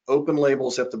between open label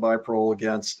ceftobiprole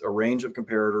against a range of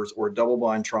comparators or a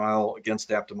double-blind trial against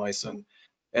daptomycin.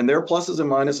 And there are pluses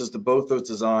and minuses to both those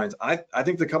designs. I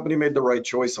think the company made the right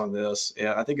choice on this. And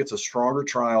I think it's a stronger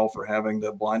trial for having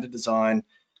the blinded design.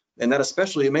 And that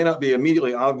especially, it may not be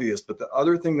immediately obvious, but the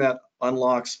other thing that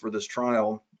unlocks for this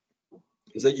trial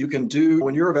is that you can do,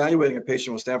 when you're evaluating a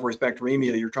patient with Staph aureus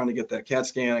bacteremia, you're trying to get that CAT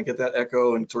scan and get that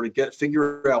echo and sort of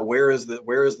figure out where is the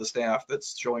staph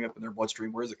that's showing up in their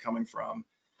bloodstream, where is it coming from?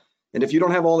 And if you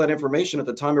don't have all that information at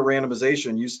the time of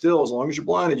randomization, you still, as long as you're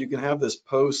blinded, you can have this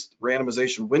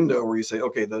post-randomization window where you say,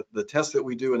 okay, the test that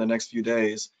we do in the next few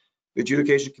days, the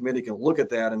adjudication committee can look at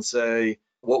that and say,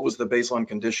 what was the baseline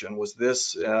condition? Was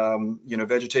this,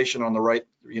 vegetation on the right,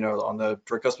 on the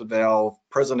tricuspid valve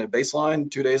present at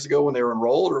baseline 2 days ago when they were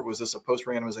enrolled, or was this a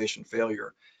post-randomization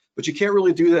failure? But you can't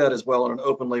really do that as well in an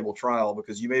open label trial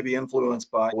because you may be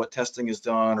influenced by what testing is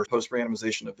done or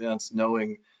post-randomization events,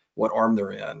 knowing what arm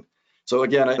they're in. So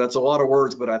again, that's a lot of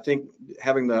words, but I think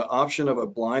having the option of a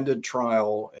blinded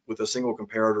trial with a single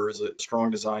comparator is a strong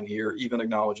design here, even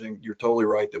acknowledging you're totally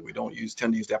right that we tend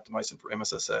to use daptomycin for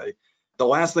MSSA. The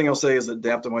last thing I'll say is that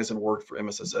daptomycin worked for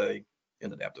MSSA in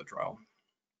the DAPTO trial.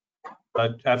 I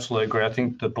absolutely agree. I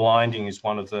think the blinding is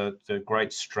one of the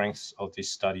great strengths of this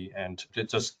study, and it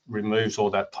just removes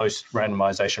all that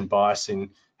post-randomization bias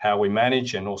in how we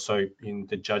manage and also in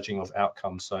the judging of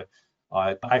outcomes. So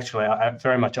I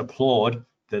very much applaud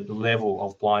the level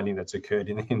of blinding that's occurred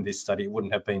in this study. It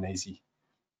wouldn't have been easy.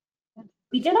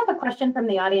 We did have a question from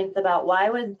the audience about why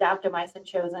was daptomycin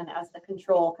chosen as the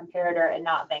control comparator and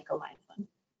not vancomycin?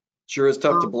 Sure, it's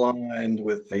tough to blind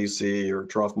with AUC or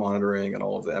trough monitoring and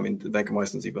all of that. I mean,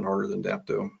 vancomycin is even harder than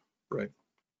dapto, right?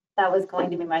 That was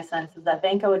going to be my sense, is that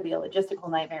vanco would be a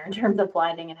logistical nightmare in terms of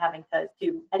blinding and having to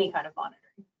do any kind of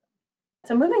monitoring.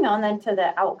 So moving on then to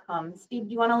the outcomes. Steve,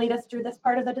 do you want to lead us through this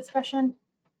part of the discussion?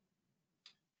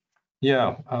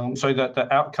 Yeah, so the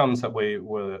outcomes that we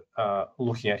were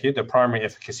looking at here, the primary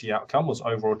efficacy outcome was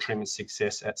overall treatment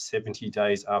success at 70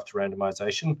 days after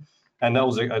randomization. And that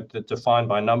was defined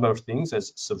by a number of things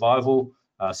as survival,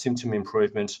 symptom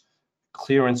improvement,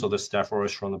 clearance of the Staph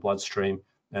aureus from the bloodstream,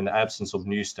 and the absence of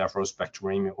new Staph aureus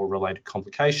bacteremia or related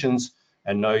complications,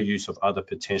 and no use of other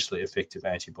potentially effective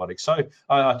antibiotics. So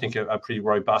I think a pretty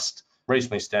robust,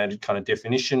 reasonably standard kind of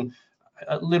definition,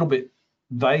 a little bit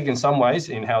vague in some ways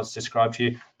in how it's described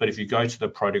here, but if you go to the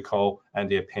protocol and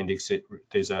the appendix,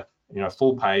 there's a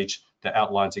full page that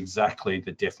outlines exactly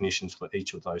the definitions for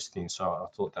each of those things. So I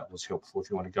thought that was helpful if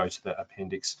you want to go to the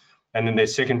appendix. And then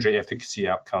there's secondary efficacy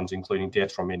outcomes, including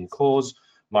death from any cause,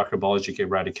 microbiologic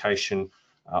eradication,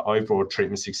 overall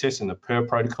treatment success in the per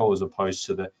protocol as opposed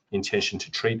to the intention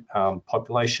to treat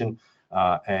population,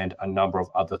 and a number of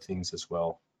other things as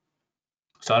well.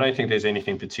 So I don't think there's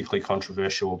anything particularly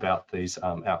controversial about these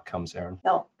outcomes, Erin.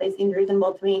 No, they seemed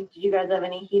reasonable to me. Did you guys have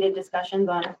any heated discussions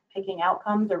on picking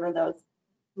outcomes, or were those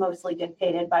mostly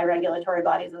dictated by regulatory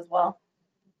bodies as well?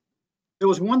 There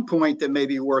was one point that may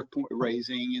be worth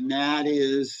raising, and that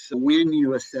is when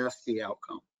you assess the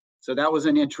outcome. So that was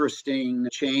an interesting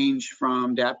change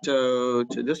from DAPTO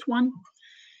to this one.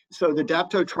 So the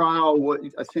DAPTO trial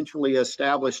would essentially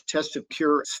establish test of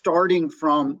cure starting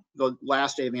from the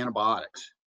last day of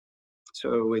antibiotics.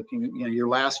 So if your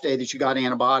last day that you got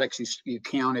antibiotics, you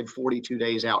counted 42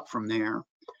 days out from there.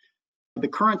 The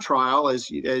current trial, as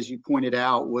you pointed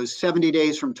out, was 70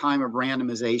 days from time of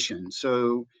randomization.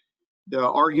 So the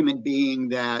argument being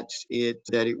that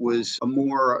it was a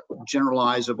more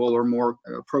generalizable or more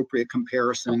appropriate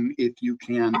comparison if you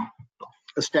can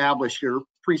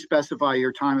pre-specify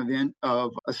your time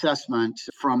of assessment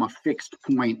from a fixed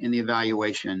point in the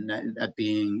evaluation, that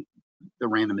being the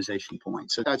randomization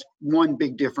point. So that's one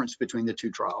big difference between the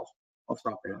two trials. I'll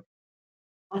stop there.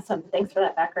 Awesome. Thanks for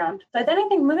that background. So then I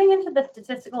think moving into the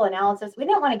statistical analysis, we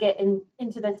didn't want to get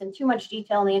into this in too much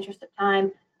detail in the interest of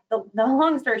time. The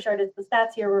long story short is the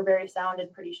stats here were very sound and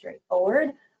pretty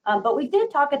straightforward. But we did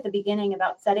talk at the beginning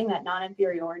about setting that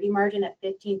non-inferiority margin at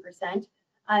 15%.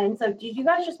 And so did you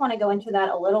guys just want to go into that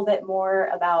a little bit more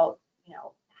about,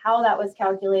 how that was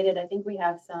calculated? I think we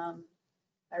have some,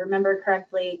 if I remember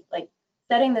correctly, like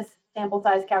setting this sample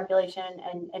size calculation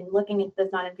and looking at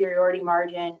this non-inferiority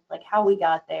margin, like how we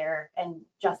got there and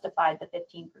justified the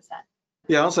 15%.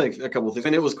 Yeah, I'll say a couple of things.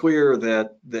 And it was clear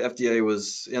that the FDA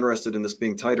was interested in this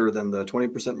being tighter than the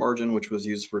 20% margin, which was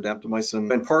used for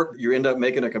daptomycin. In part, you end up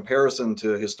making a comparison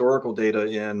to historical data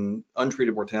in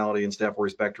untreated mortality in Staph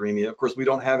aureus bacteremia. Of course, we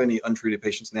don't have any untreated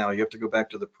patients now. You have to go back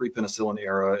to the pre-penicillin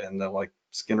era and the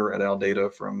Skinner et al. Data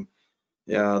from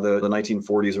the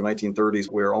 1940s or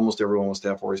 1930s, where almost everyone with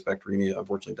Staph aureus bacteremia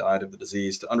unfortunately died of the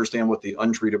disease, to understand what the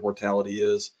untreated mortality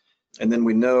is. And then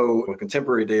we know with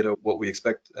contemporary data what we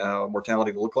expect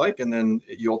mortality to look like. And then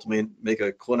you ultimately make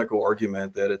a clinical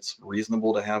argument that it's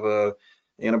reasonable to have a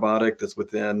antibiotic that's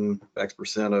within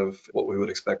X% of what we would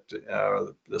expect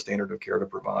the standard of care to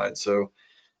provide. So,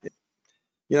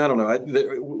 yeah, I don't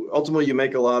know. Ultimately, you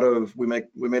make we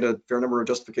made a fair number of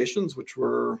justifications which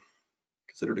were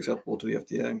considered acceptable to the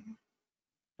FDA.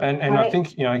 And Right. I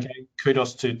think, again,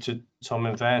 kudos to Tom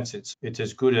and Vance. It's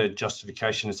as good a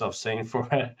justification as I've seen for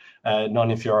a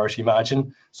non-inferiority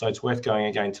margin. So it's worth going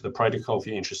again to the protocol if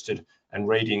you're interested and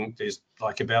reading. There's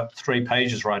like about 3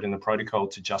 pages right in the protocol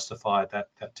to justify that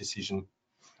decision.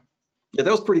 Yeah,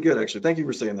 that was pretty good, actually. Thank you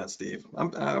for saying that, Steve.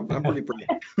 I'm pretty proud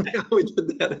how we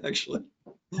did that, actually.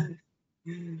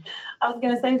 I was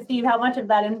going to say, Steve, how much of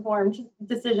that informed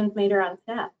decisions made around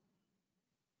SNAP?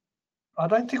 I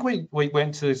don't think we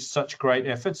went to such great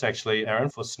efforts, actually, Aaron,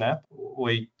 for SNAP.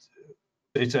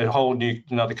 It's a whole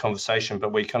another conversation,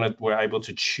 but we kind of were able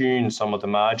to tune some of the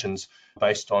margins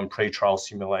based on pre-trial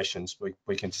simulations.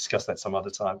 We can discuss that some other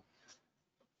time.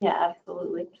 Yeah,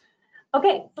 absolutely.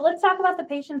 Okay, so let's talk about the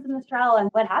patients in this trial and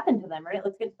what happened to them, right?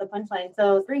 Let's get to the punchline.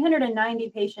 So 390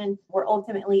 patients were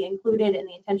ultimately included in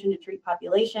the intention to treat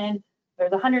population.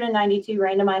 There's 192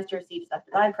 randomized to receive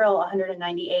ceftobiprole,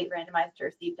 198 randomized to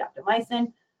receive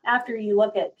daptomycin. After you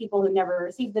look at people who never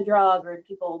received the drug or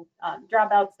people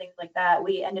dropouts, things like that,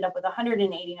 we ended up with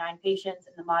 189 patients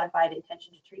in the modified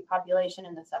intention to treat population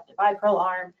in the ceftobiprole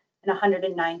arm and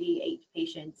 198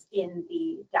 patients in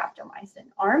the daptomycin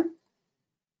arm.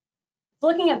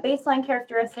 Looking at baseline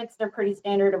characteristics, they're pretty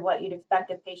standard of what you'd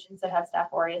expect of patients that have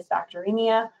Staph aureus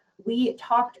bacteremia. We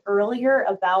talked earlier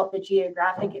about the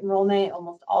geographic enrollment.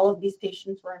 Almost all of these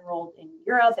patients were enrolled in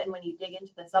Europe. And when you dig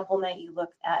into the supplement, you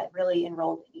look at really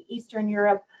enrolled in Eastern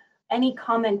Europe. Any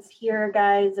comments here,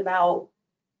 guys, about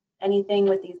anything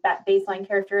with these baseline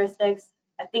characteristics?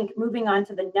 I think moving on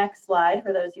to the next slide,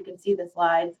 for those who can see the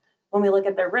slides, when we look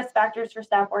at the risk factors for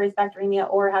Staph aureus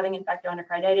bacteremia or having infective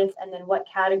endocarditis, and then what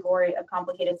category of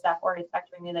complicated Staph aureus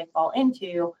bacteremia they fall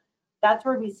into, that's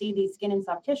where we see these skin and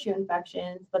soft tissue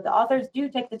infections. But the authors do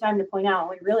take the time to point out, and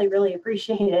we really, really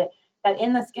appreciate it, that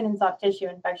in the skin and soft tissue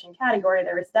infection category,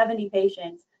 there were 70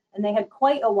 patients, and they had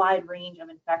quite a wide range of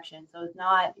infections. So it's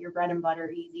not your bread and butter,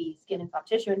 easy skin and soft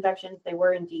tissue infections. They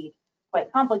were indeed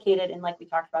quite complicated. And like we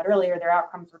talked about earlier, their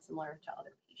outcomes were similar to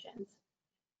other patients.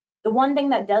 The one thing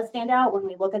that does stand out when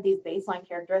we look at these baseline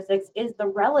characteristics is the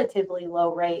relatively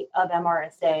low rate of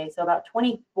MRSA. So about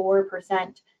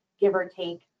 24%, give or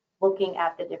take, looking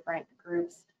at the different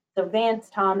groups. So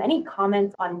Vance, Tom, any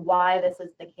comments on why this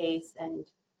is the case and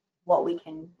what we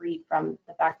can read from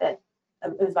the fact that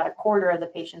it was about a quarter of the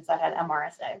patients that had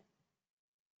MRSA?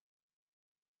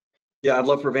 Yeah, I'd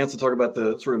love for Vance to talk about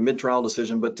the sort of mid-trial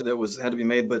decision, but that had to be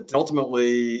made. But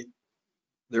ultimately,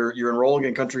 you're enrolling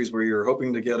in countries where you're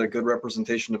hoping to get a good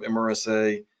representation of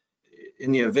MRSA.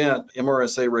 In the event,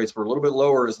 MRSA rates were a little bit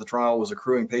lower as the trial was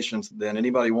accruing patients than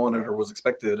anybody wanted or was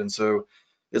expected. And so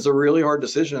it's a really hard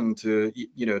decision to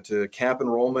cap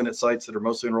enrollment at sites that are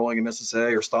mostly enrolling in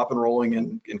MSSA or stop enrolling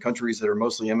in countries that are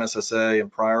mostly MSSA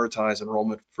and prioritize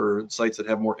enrollment for sites that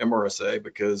have more MRSA,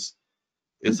 because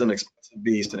it's an expensive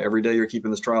beast, and every day you're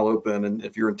keeping this trial open. And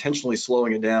if you're intentionally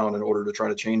slowing it down in order to try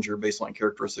to change your baseline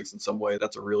characteristics in some way,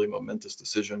 that's a really momentous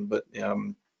decision. But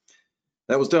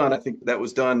that was done. I think that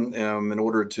was done in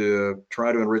order to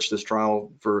try to enrich this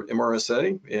trial for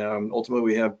MRSA. Ultimately,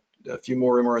 we have a few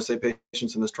more MRSA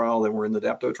patients in this trial than were in the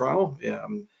DAPTO trial.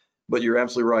 But you're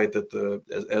absolutely right that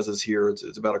as is here,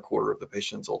 it's about a quarter of the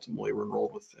patients ultimately were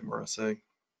enrolled with MRSA.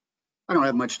 I don't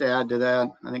have much to add to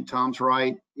that. I think Tom's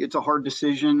right. It's a hard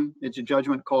decision. It's a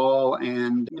judgment call.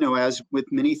 And, as with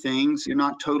many things, you're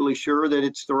not totally sure that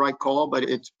it's the right call, but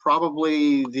it's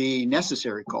probably the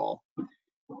necessary call.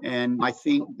 And I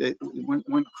think that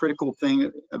one critical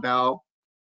thing about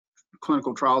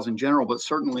clinical trials in general, but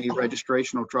certainly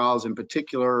registrational trials in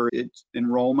particular, it's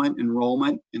enrollment,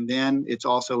 and then it's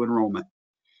also enrollment.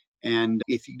 And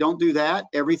if you don't do that,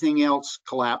 everything else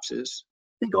collapses.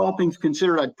 I think all things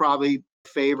considered, I'd probably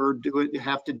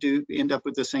end up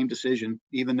with the same decision,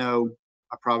 even though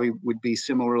I probably would be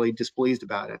similarly displeased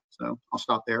about it. So I'll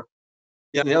stop there.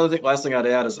 Yeah, the last thing I'd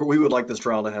add is we would like this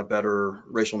trial to have better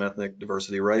racial and ethnic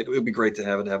diversity, right? It would be great to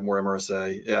have more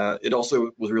MRSA. It also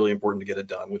was really important to get it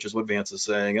done, which is what Vance is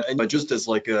saying. And just as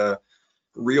like a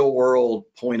real world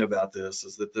point about this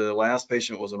is that the last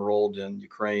patient was enrolled in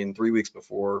Ukraine 3 weeks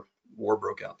before war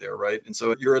broke out there, right? And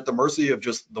so you're at the mercy of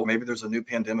maybe there's a new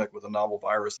pandemic with a novel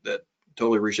virus that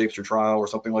totally reshapes your trial, or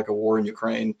something like a war in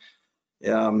Ukraine.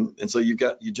 And so you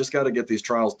just got to get these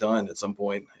trials done at some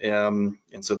point. And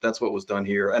so that's what was done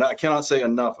here. And I cannot say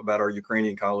enough about our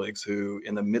Ukrainian colleagues who,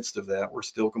 in the midst of that, were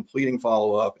still completing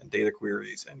follow-up and data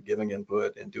queries and giving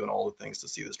input and doing all the things to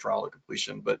see this trial to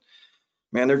completion. But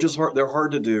man, they're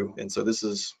hard to do. And so this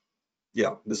is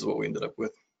what we ended up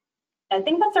with. I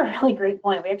think that's a really great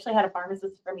point. We actually had a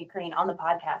pharmacist from Ukraine on the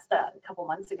podcast a couple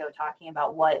months ago talking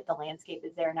about what the landscape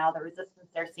is there now, the resistance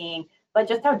they're seeing, but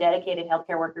just how dedicated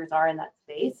healthcare workers are in that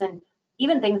space. And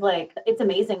even things like, it's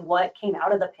amazing what came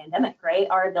out of the pandemic, right?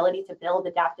 Our ability to build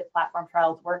adaptive platform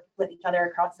trials, work with each other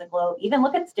across the globe, even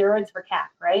look at steroids for CAP,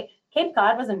 right? Cape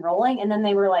Cod was enrolling, and then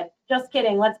they were like, just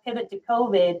kidding, let's pivot to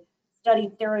COVID.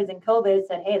 Studied steroids in COVID,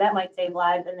 said, hey, that might save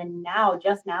lives. And then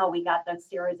just now, we got those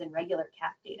steroids in regular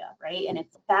CAP data, right? And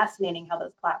it's fascinating how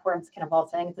those platforms can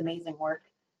evolve. So I think it's amazing work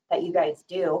that you guys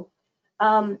do.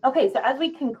 Okay, so as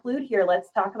we conclude here, let's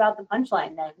talk about the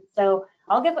punchline then. So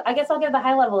I'll give the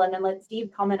high level and then let Steve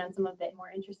comment on some of the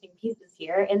more interesting pieces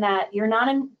here, in that your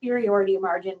non-inferiority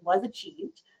margin was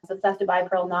achieved. So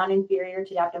ceftobiprole non-inferior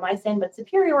to daptomycin, but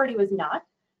superiority was not.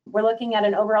 We're looking at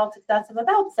an overall success of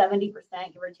about 70%,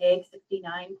 give or take,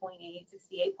 69.8,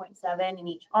 68.7 in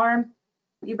each arm.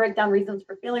 You break down reasons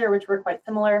for failure, which were quite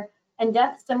similar, and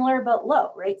death similar but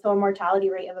low, right? So a mortality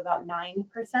rate of about 9%,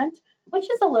 which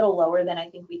is a little lower than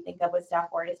I think we think of with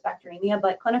Staph aureus bacteremia,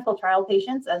 but clinical trial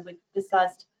patients, as we've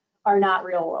discussed, are not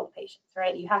real world patients,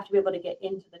 right? You have to be able to get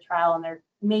into the trial, and they're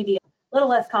maybe a little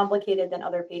less complicated than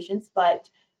other patients, but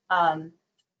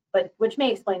which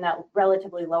may explain that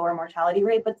relatively lower mortality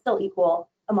rate, but still equal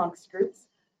amongst groups.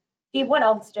 Steve, what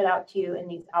else stood out to you in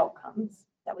these outcomes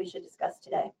that we should discuss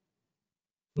today?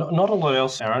 Not a lot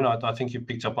else, Aaron. I think you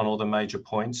picked up on all the major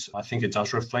points. I think it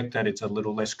does reflect that it's a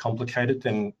little less complicated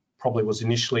than probably was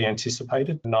initially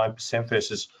anticipated. 9%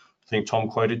 versus, I think Tom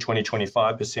quoted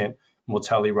 20-25%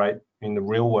 mortality rate in the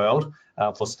real world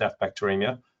for Staph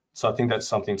bacteremia. So I think that's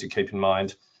something to keep in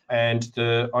mind. And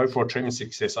the overall treatment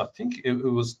success, I think it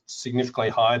was significantly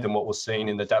higher than what was seen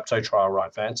in the DAPTO trial,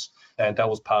 right, Vance? And that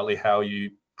was partly how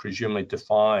you presumably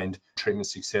defined treatment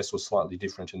success was slightly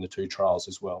different in the two trials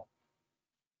as well.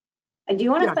 I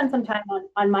do want to spend some time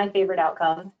on my favorite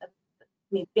outcome,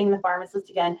 me being the pharmacist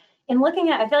again, in looking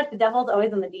at, I feel like the devil's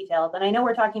always in the details. And I know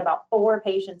we're talking about 4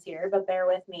 patients here, but bear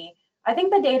with me. I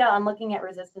think the data on looking at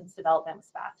resistance development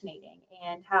was fascinating,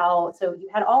 and so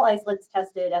you had all isolates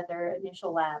tested at their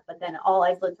initial lab, but then all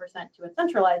isolates were sent to a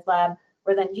centralized lab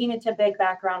where then genotypic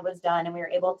background was done, and we were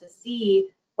able to see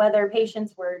whether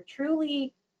patients were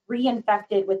truly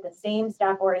reinfected with the same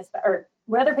Staph aureus, or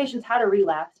whether patients had a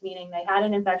relapse, meaning they had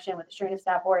an infection with a strain of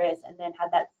Staph aureus and then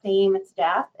had that same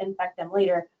staph infect them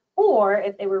later, or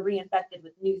if they were reinfected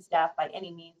with new staph by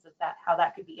any means of that, how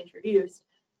that could be introduced.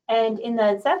 And in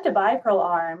the ceftobiprole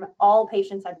arm, all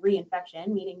patients had reinfection,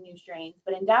 meaning new strains,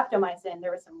 but in daptomycin,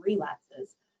 there were some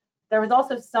relapses. There was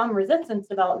also some resistance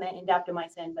development in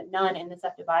daptomycin, but none in the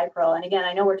ceftobiprole. And again,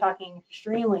 I know we're talking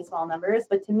extremely small numbers,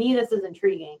 but to me, this is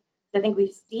intriguing. I think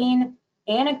we've seen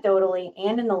anecdotally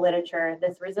and in the literature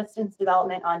this resistance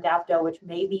development on dapto, which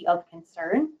may be of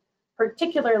concern,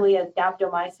 particularly as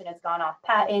daptomycin has gone off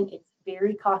patent. It's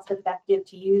very cost effective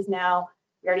to use now.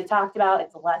 We already talked about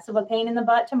it's less of a pain in the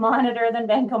butt to monitor than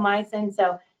vancomycin.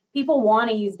 So people want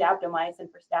to use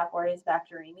daptomycin for Staph aureus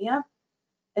bacteremia,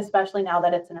 especially now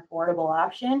that it's an affordable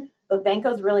option. But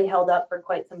vanco's really held up for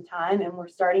quite some time, and we're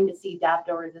starting to see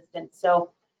dapto resistance.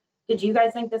 So did you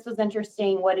guys think this was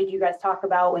interesting? What did you guys talk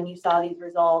about when you saw these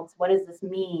results? What does this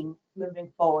mean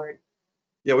moving forward?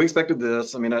 Yeah, we expected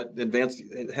this. I mean, advanced,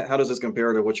 how does this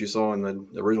compare to what you saw in the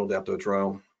original dapto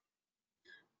trial?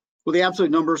 Well, the absolute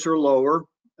numbers are lower.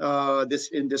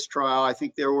 In this trial, I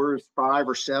think there were 5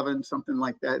 or 7, something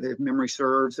like that, if memory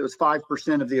serves. It was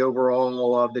 5% of the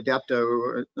overall of the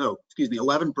dapto,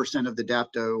 11% of the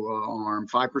dapto arm,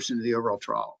 5% of the overall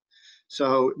trial.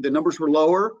 So the numbers were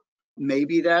lower.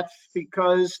 Maybe that's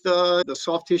because the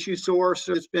soft tissue source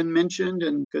has been mentioned,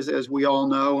 and because as we all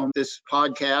know on this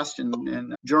podcast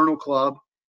and journal club,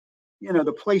 you know,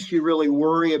 the place you really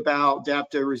worry about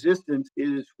dapto resistance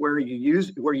is where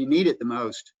you need it the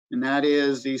most. And that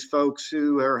is these folks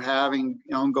who are having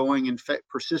ongoing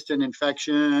persistent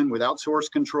infection without source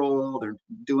control. They're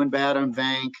doing bad on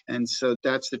vanc. And so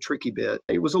that's the tricky bit.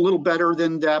 It was a little better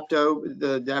than the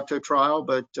dapto trial,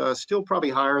 but still probably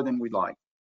higher than we'd like.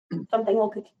 Something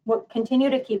we'll continue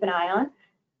to keep an eye on.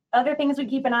 Other things we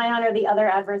keep an eye on are the other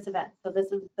adverse events. So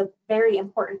this is the very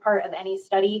important part of any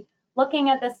study. Looking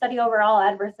at this study overall,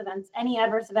 adverse events, any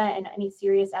adverse event and any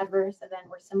serious adverse event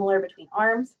were similar between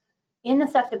arms. In the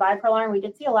ceftobiprole arm, we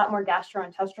did see a lot more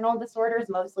gastrointestinal disorders,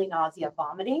 mostly nausea,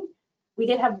 vomiting. We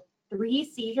did have 3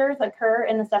 seizures occur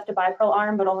in the ceftobiprole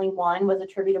arm, but only 1 was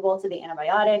attributable to the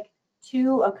antibiotic.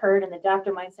 2 occurred in the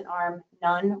daptomycin arm.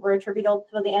 None were attributable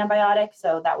to the antibiotic.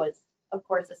 So that was, of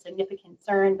course, a significant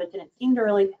concern, but didn't seem to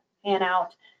really pan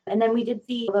out. And then we did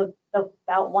see about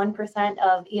 1%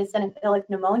 of eosinophilic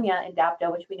pneumonia in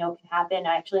dapto, which we know can happen.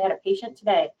 I actually had a patient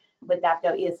today with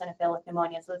dapto eosinophilic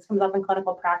pneumonia. So this comes up in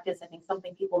clinical practice. I think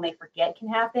something people may forget can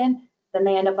happen. Then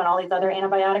they end up on all these other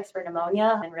antibiotics for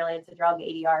pneumonia, and really it's a drug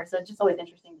ADR. So it's just always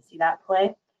interesting to see that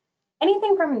play.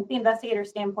 Anything from the investigator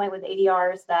standpoint with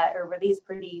ADRs that, or were these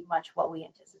pretty much what we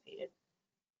anticipated?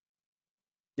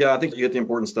 Yeah, I think you get the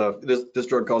important stuff. This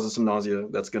drug causes some nausea.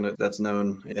 That's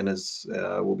known and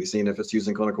will be seen if it's used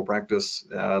in clinical practice.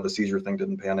 The seizure thing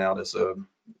didn't pan out as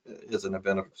an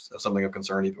event of something of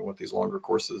concern, even with these longer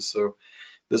courses. So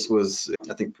this was,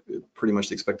 I think, pretty much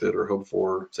the expected or hoped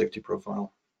for safety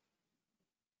profile.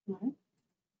 Mm-hmm.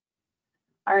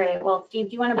 All right, well, Steve,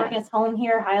 do you want to bring us home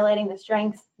here, highlighting the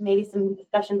strengths, maybe some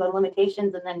discussions on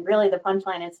limitations, and then really the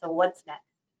punchline is, so what's next?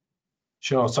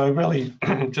 Sure. So really,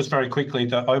 just very quickly,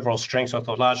 the overall strengths of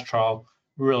the large trial,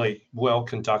 really well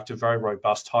conducted, very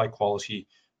robust, high quality,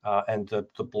 and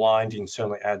the blinding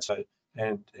certainly adds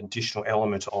an additional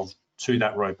element to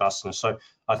that robustness. So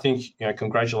I think,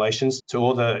 congratulations to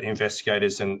all the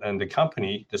investigators and the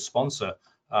company, the sponsor,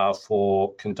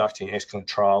 for conducting an excellent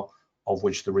trial, of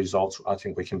which the results I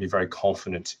think we can be very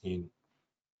confident in.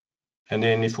 And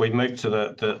then if we move to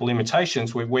the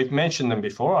limitations, we've mentioned them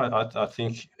before. I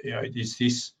think, is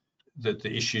this the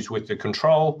issues with the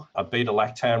control, a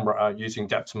beta-lactam using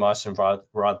daptomycin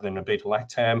rather than a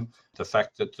beta-lactam, the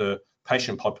fact that the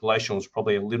patient population was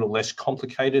probably a little less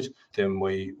complicated than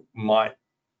we might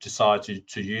decide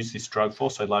to use this drug for,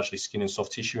 so largely skin and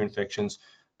soft tissue infections,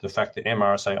 the fact that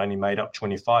MRSA only made up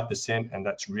 25%, and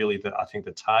that's really I think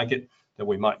the target that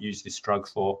we might use this drug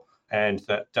for, and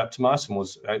that daptomycin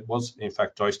was in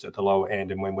fact dosed at the lower end.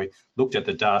 And when we looked at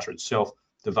the data itself,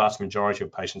 the vast majority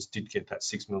of patients did get that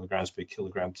 6 milligrams per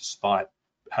kilogram, despite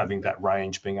having that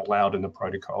range being allowed in the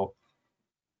protocol.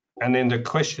 And then the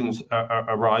questions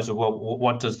arise of, well,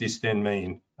 what does this then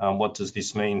mean? What does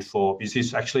this mean is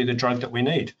this actually the drug that we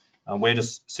need? Where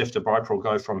does ceftobiprole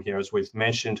go from here? As we've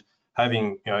mentioned,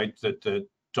 having the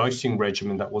dosing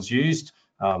regimen that was used,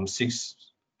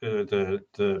 the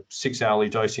 6-hourly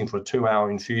dosing for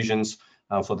 2-hour infusions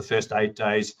for the first 8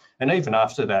 days, and even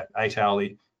after that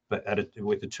 8-hourly, but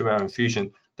with the 2-hour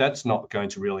infusion, that's not going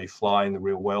to really fly in the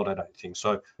real world, I don't think.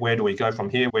 So where do we go from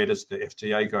here? Where does the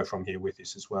FDA go from here with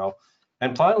this as well?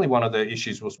 And finally, one of the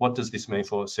issues was, what does this mean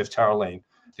for ceftaroline?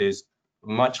 There's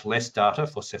much less data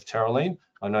for ceftaroline.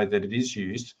 I know that it is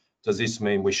used. Does this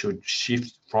mean we should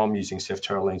shift from using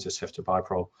ceftaroline to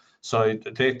ceftobiprole? So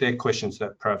they're questions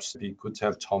that perhaps it'd be good to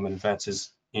have Tom and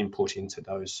Vance's input into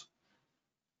those.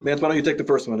 Vance, why don't you take the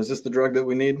first one? Is this the drug that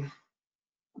we need?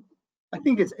 I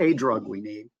think it's a drug we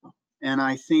need. And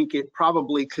I think it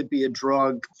probably could be a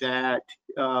drug that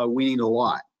we need a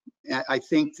lot. I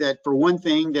think that, for one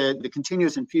thing, the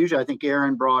continuous infusion, I think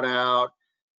Aaron brought out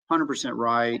 100%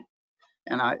 right.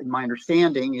 And my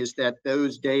understanding is that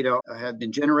those data have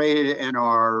been generated and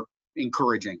are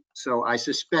encouraging. So I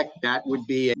suspect that would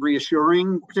be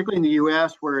reassuring, particularly in the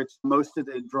US, where most of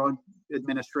the drug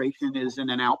administration is in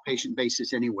an outpatient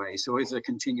basis anyway. So it's a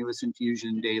continuous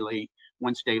infusion daily,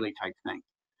 once daily type thing.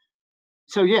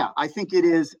 So yeah, I think it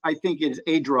is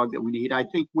a drug that we need. I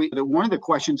think one of the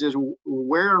questions is,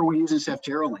 where are we using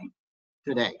ceftaroline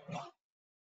today?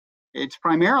 It's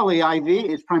primarily IV,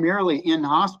 it's primarily in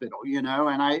hospital, and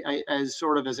I as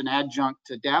sort of as an adjunct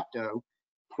to dapto.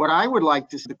 What I would like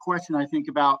to see, the question I think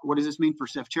about, what does this mean for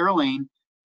ceftaroline?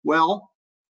 Well,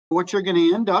 what you're going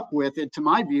to end up with, to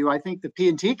my view, I think the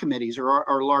P&T committees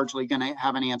are largely going to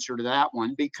have an answer to that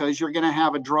one, because you're going to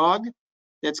have a drug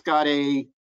that's got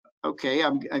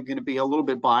I'm going to be a little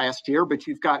bit biased here, but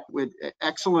you've got with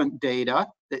excellent data,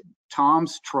 that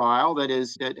Tom's trial that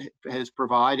has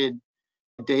provided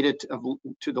data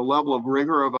to the level of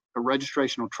rigor of a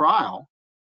registrational trial.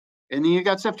 And then you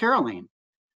got ceftaroline,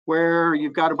 where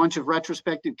you've got a bunch of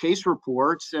retrospective case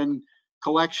reports and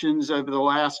collections over the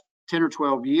last 10 or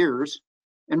 12 years.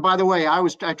 And by the way,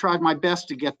 I tried my best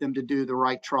to get them to do the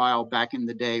right trial back in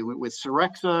the day with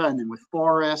Cerexa and then with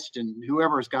Forest and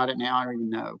whoever's got it now, I don't even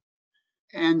know.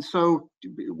 And so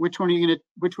which one are you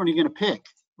going to pick?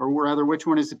 Or rather, which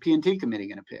one is the P&T committee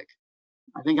going to pick?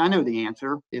 I think I know the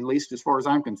answer, at least as far as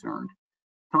I'm concerned.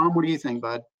 Tom, what do you think,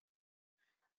 bud?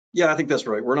 Yeah, I think that's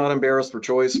right. We're not embarrassed for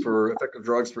choice for effective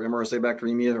drugs for MRSA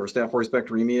bacteremia or Staph aureus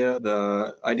bacteremia.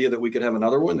 The idea that we could have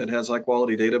another one that has high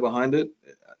quality data behind it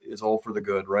is all for the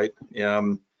good, right?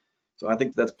 So I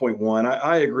think that's point one.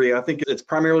 I agree. I think it's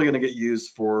primarily going to get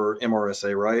used for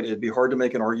MRSA, right? It'd be hard to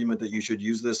make an argument that you should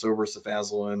use this over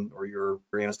cefazolin or your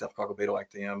anti-staphylococcal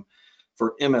beta-lactam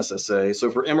for MSSA. So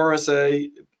for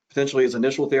MRSA, potentially as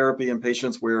initial therapy in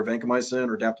patients where vancomycin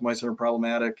or daptomycin are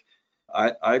problematic.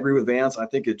 I agree with Vance. I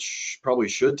think it probably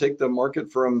should take the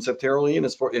market from ceftaroline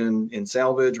as far in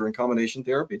salvage or in combination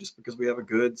therapy, just because we have a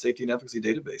good safety and efficacy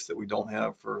database that we don't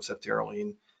have for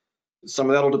ceftaroline.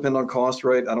 Some of that will depend on cost,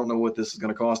 right? I don't know what this is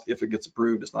going to cost if it gets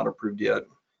approved. It's not approved yet.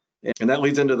 And that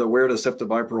leads into the where does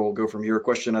ceftobiprole go from here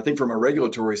question. I think from a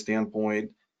regulatory standpoint,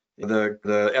 the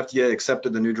FDA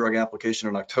accepted the new drug application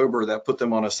in October. That put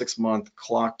them on a 6-month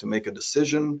clock to make a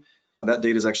decision. That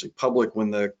date is actually public when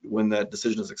that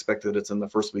decision is expected. It's in the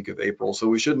first week of April. So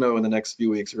we should know in the next few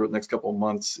weeks or the next couple of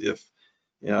months if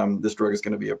this drug is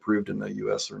going to be approved in the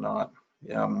US or not.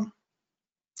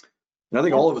 And I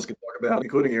think all of us can talk about,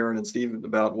 including Aaron and Steve,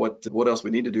 about what else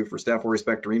we need to do for Staph aureus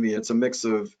bacteremia. It's a mix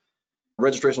of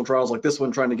registrational trials like this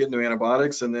one, trying to get new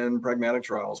antibiotics, and then pragmatic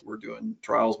trials. We're doing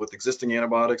trials with existing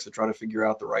antibiotics to try to figure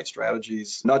out the right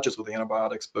strategies, not just with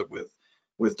antibiotics, but with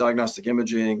diagnostic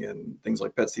imaging and things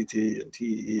like PET-CT and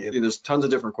TEE. There's tons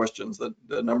of different questions.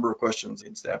 The number of questions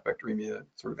in staph bacteremia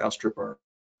sort of outstrip our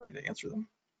ability to answer them.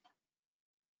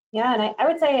 Yeah, and I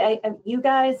would say you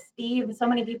guys, Steve, so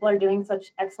many people are doing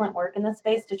such excellent work in this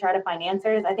space to try to find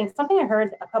answers. I think something I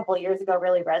heard a couple of years ago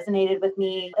really resonated with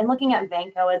me. And looking at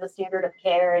Vanco as a standard of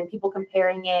care and people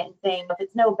comparing it and saying, if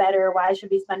it's no better, why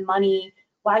should we spend money?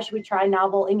 Why should we try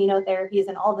novel immunotherapies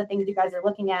and all the things you guys are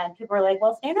looking at? And people are like,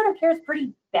 well, standard of care is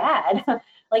pretty bad.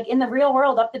 Like in the real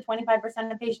world, up to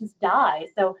 25% of patients die.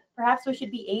 So perhaps we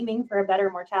should be aiming for a better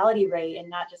mortality rate and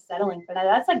not just settling for that.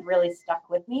 That's like really stuck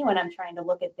with me when I'm trying to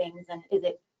look at things and is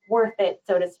it worth it,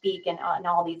 so to speak, and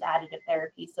all these additive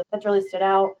therapies. So that's really stood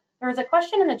out. There was a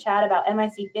question in the chat about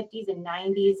MIC 50s and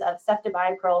 90s of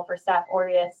ceftobiprole for Staph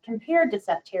aureus compared to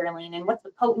ceftaroline, and what's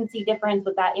the potency difference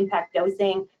with that impact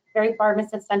dosing? Very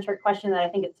pharmacist-centric question that I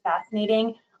think is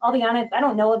fascinating. I'll be honest, I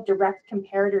don't know of direct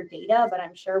comparator data, but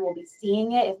I'm sure we'll be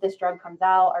seeing it if this drug comes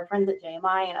out. Our friends at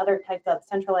JMI and other types of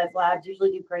centralized labs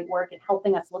usually do great work in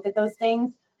helping us look at those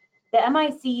things. The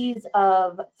MICs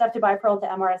of ceftobiprole to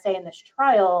MRSA in this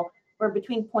trial were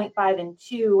between 0.5 and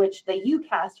 2, which the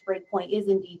UCAST breakpoint is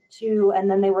indeed 2,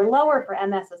 and then they were lower for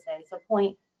MSSA, so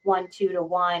 0.12 to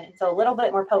 1, and so a little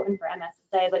bit more potent for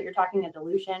MSSA, but you're talking a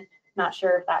dilution. Not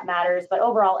sure if that matters, but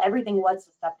overall, everything was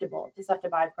susceptible to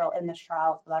ceftobiprole in this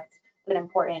trial. So that's an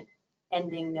important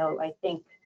ending note, I think.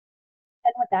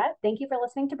 And with that, thank you for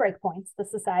listening to Breakpoints, the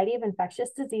Society of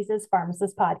Infectious Diseases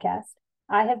Pharmacist podcast.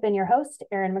 I have been your host,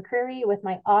 Erin McCreary, with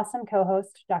my awesome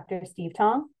co-host, Dr. Steve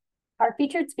Tong. Our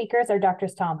featured speakers are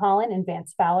Drs. Tom Holland and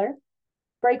Vance Fowler.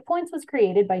 Breakpoints was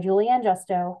created by Julianne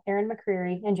Justo, Erin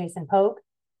McCreary, and Jason Pogue.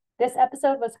 This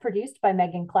episode was produced by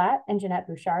Megan Klatt and Jeanette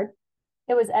Bouchard.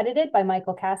 It was edited by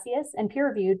Michael Cassius and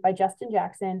peer-reviewed by Justin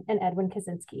Jackson and Edwin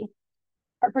Kaczynski.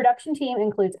 Our production team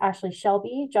includes Ashley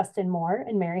Shelby, Justin Moore,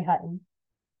 and Mary Hutton.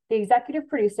 The executive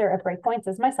producer of Breakpoints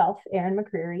is myself, Erin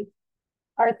McCreary.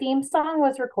 Our theme song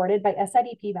was recorded by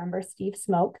SIDP member Steve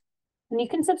Smoke, and you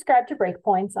can subscribe to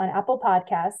Breakpoints on Apple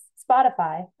Podcasts,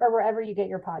 Spotify, or wherever you get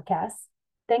your podcasts.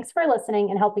 Thanks for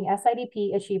listening and helping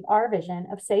SIDP achieve our vision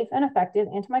of safe and effective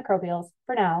antimicrobials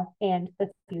for now and the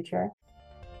future.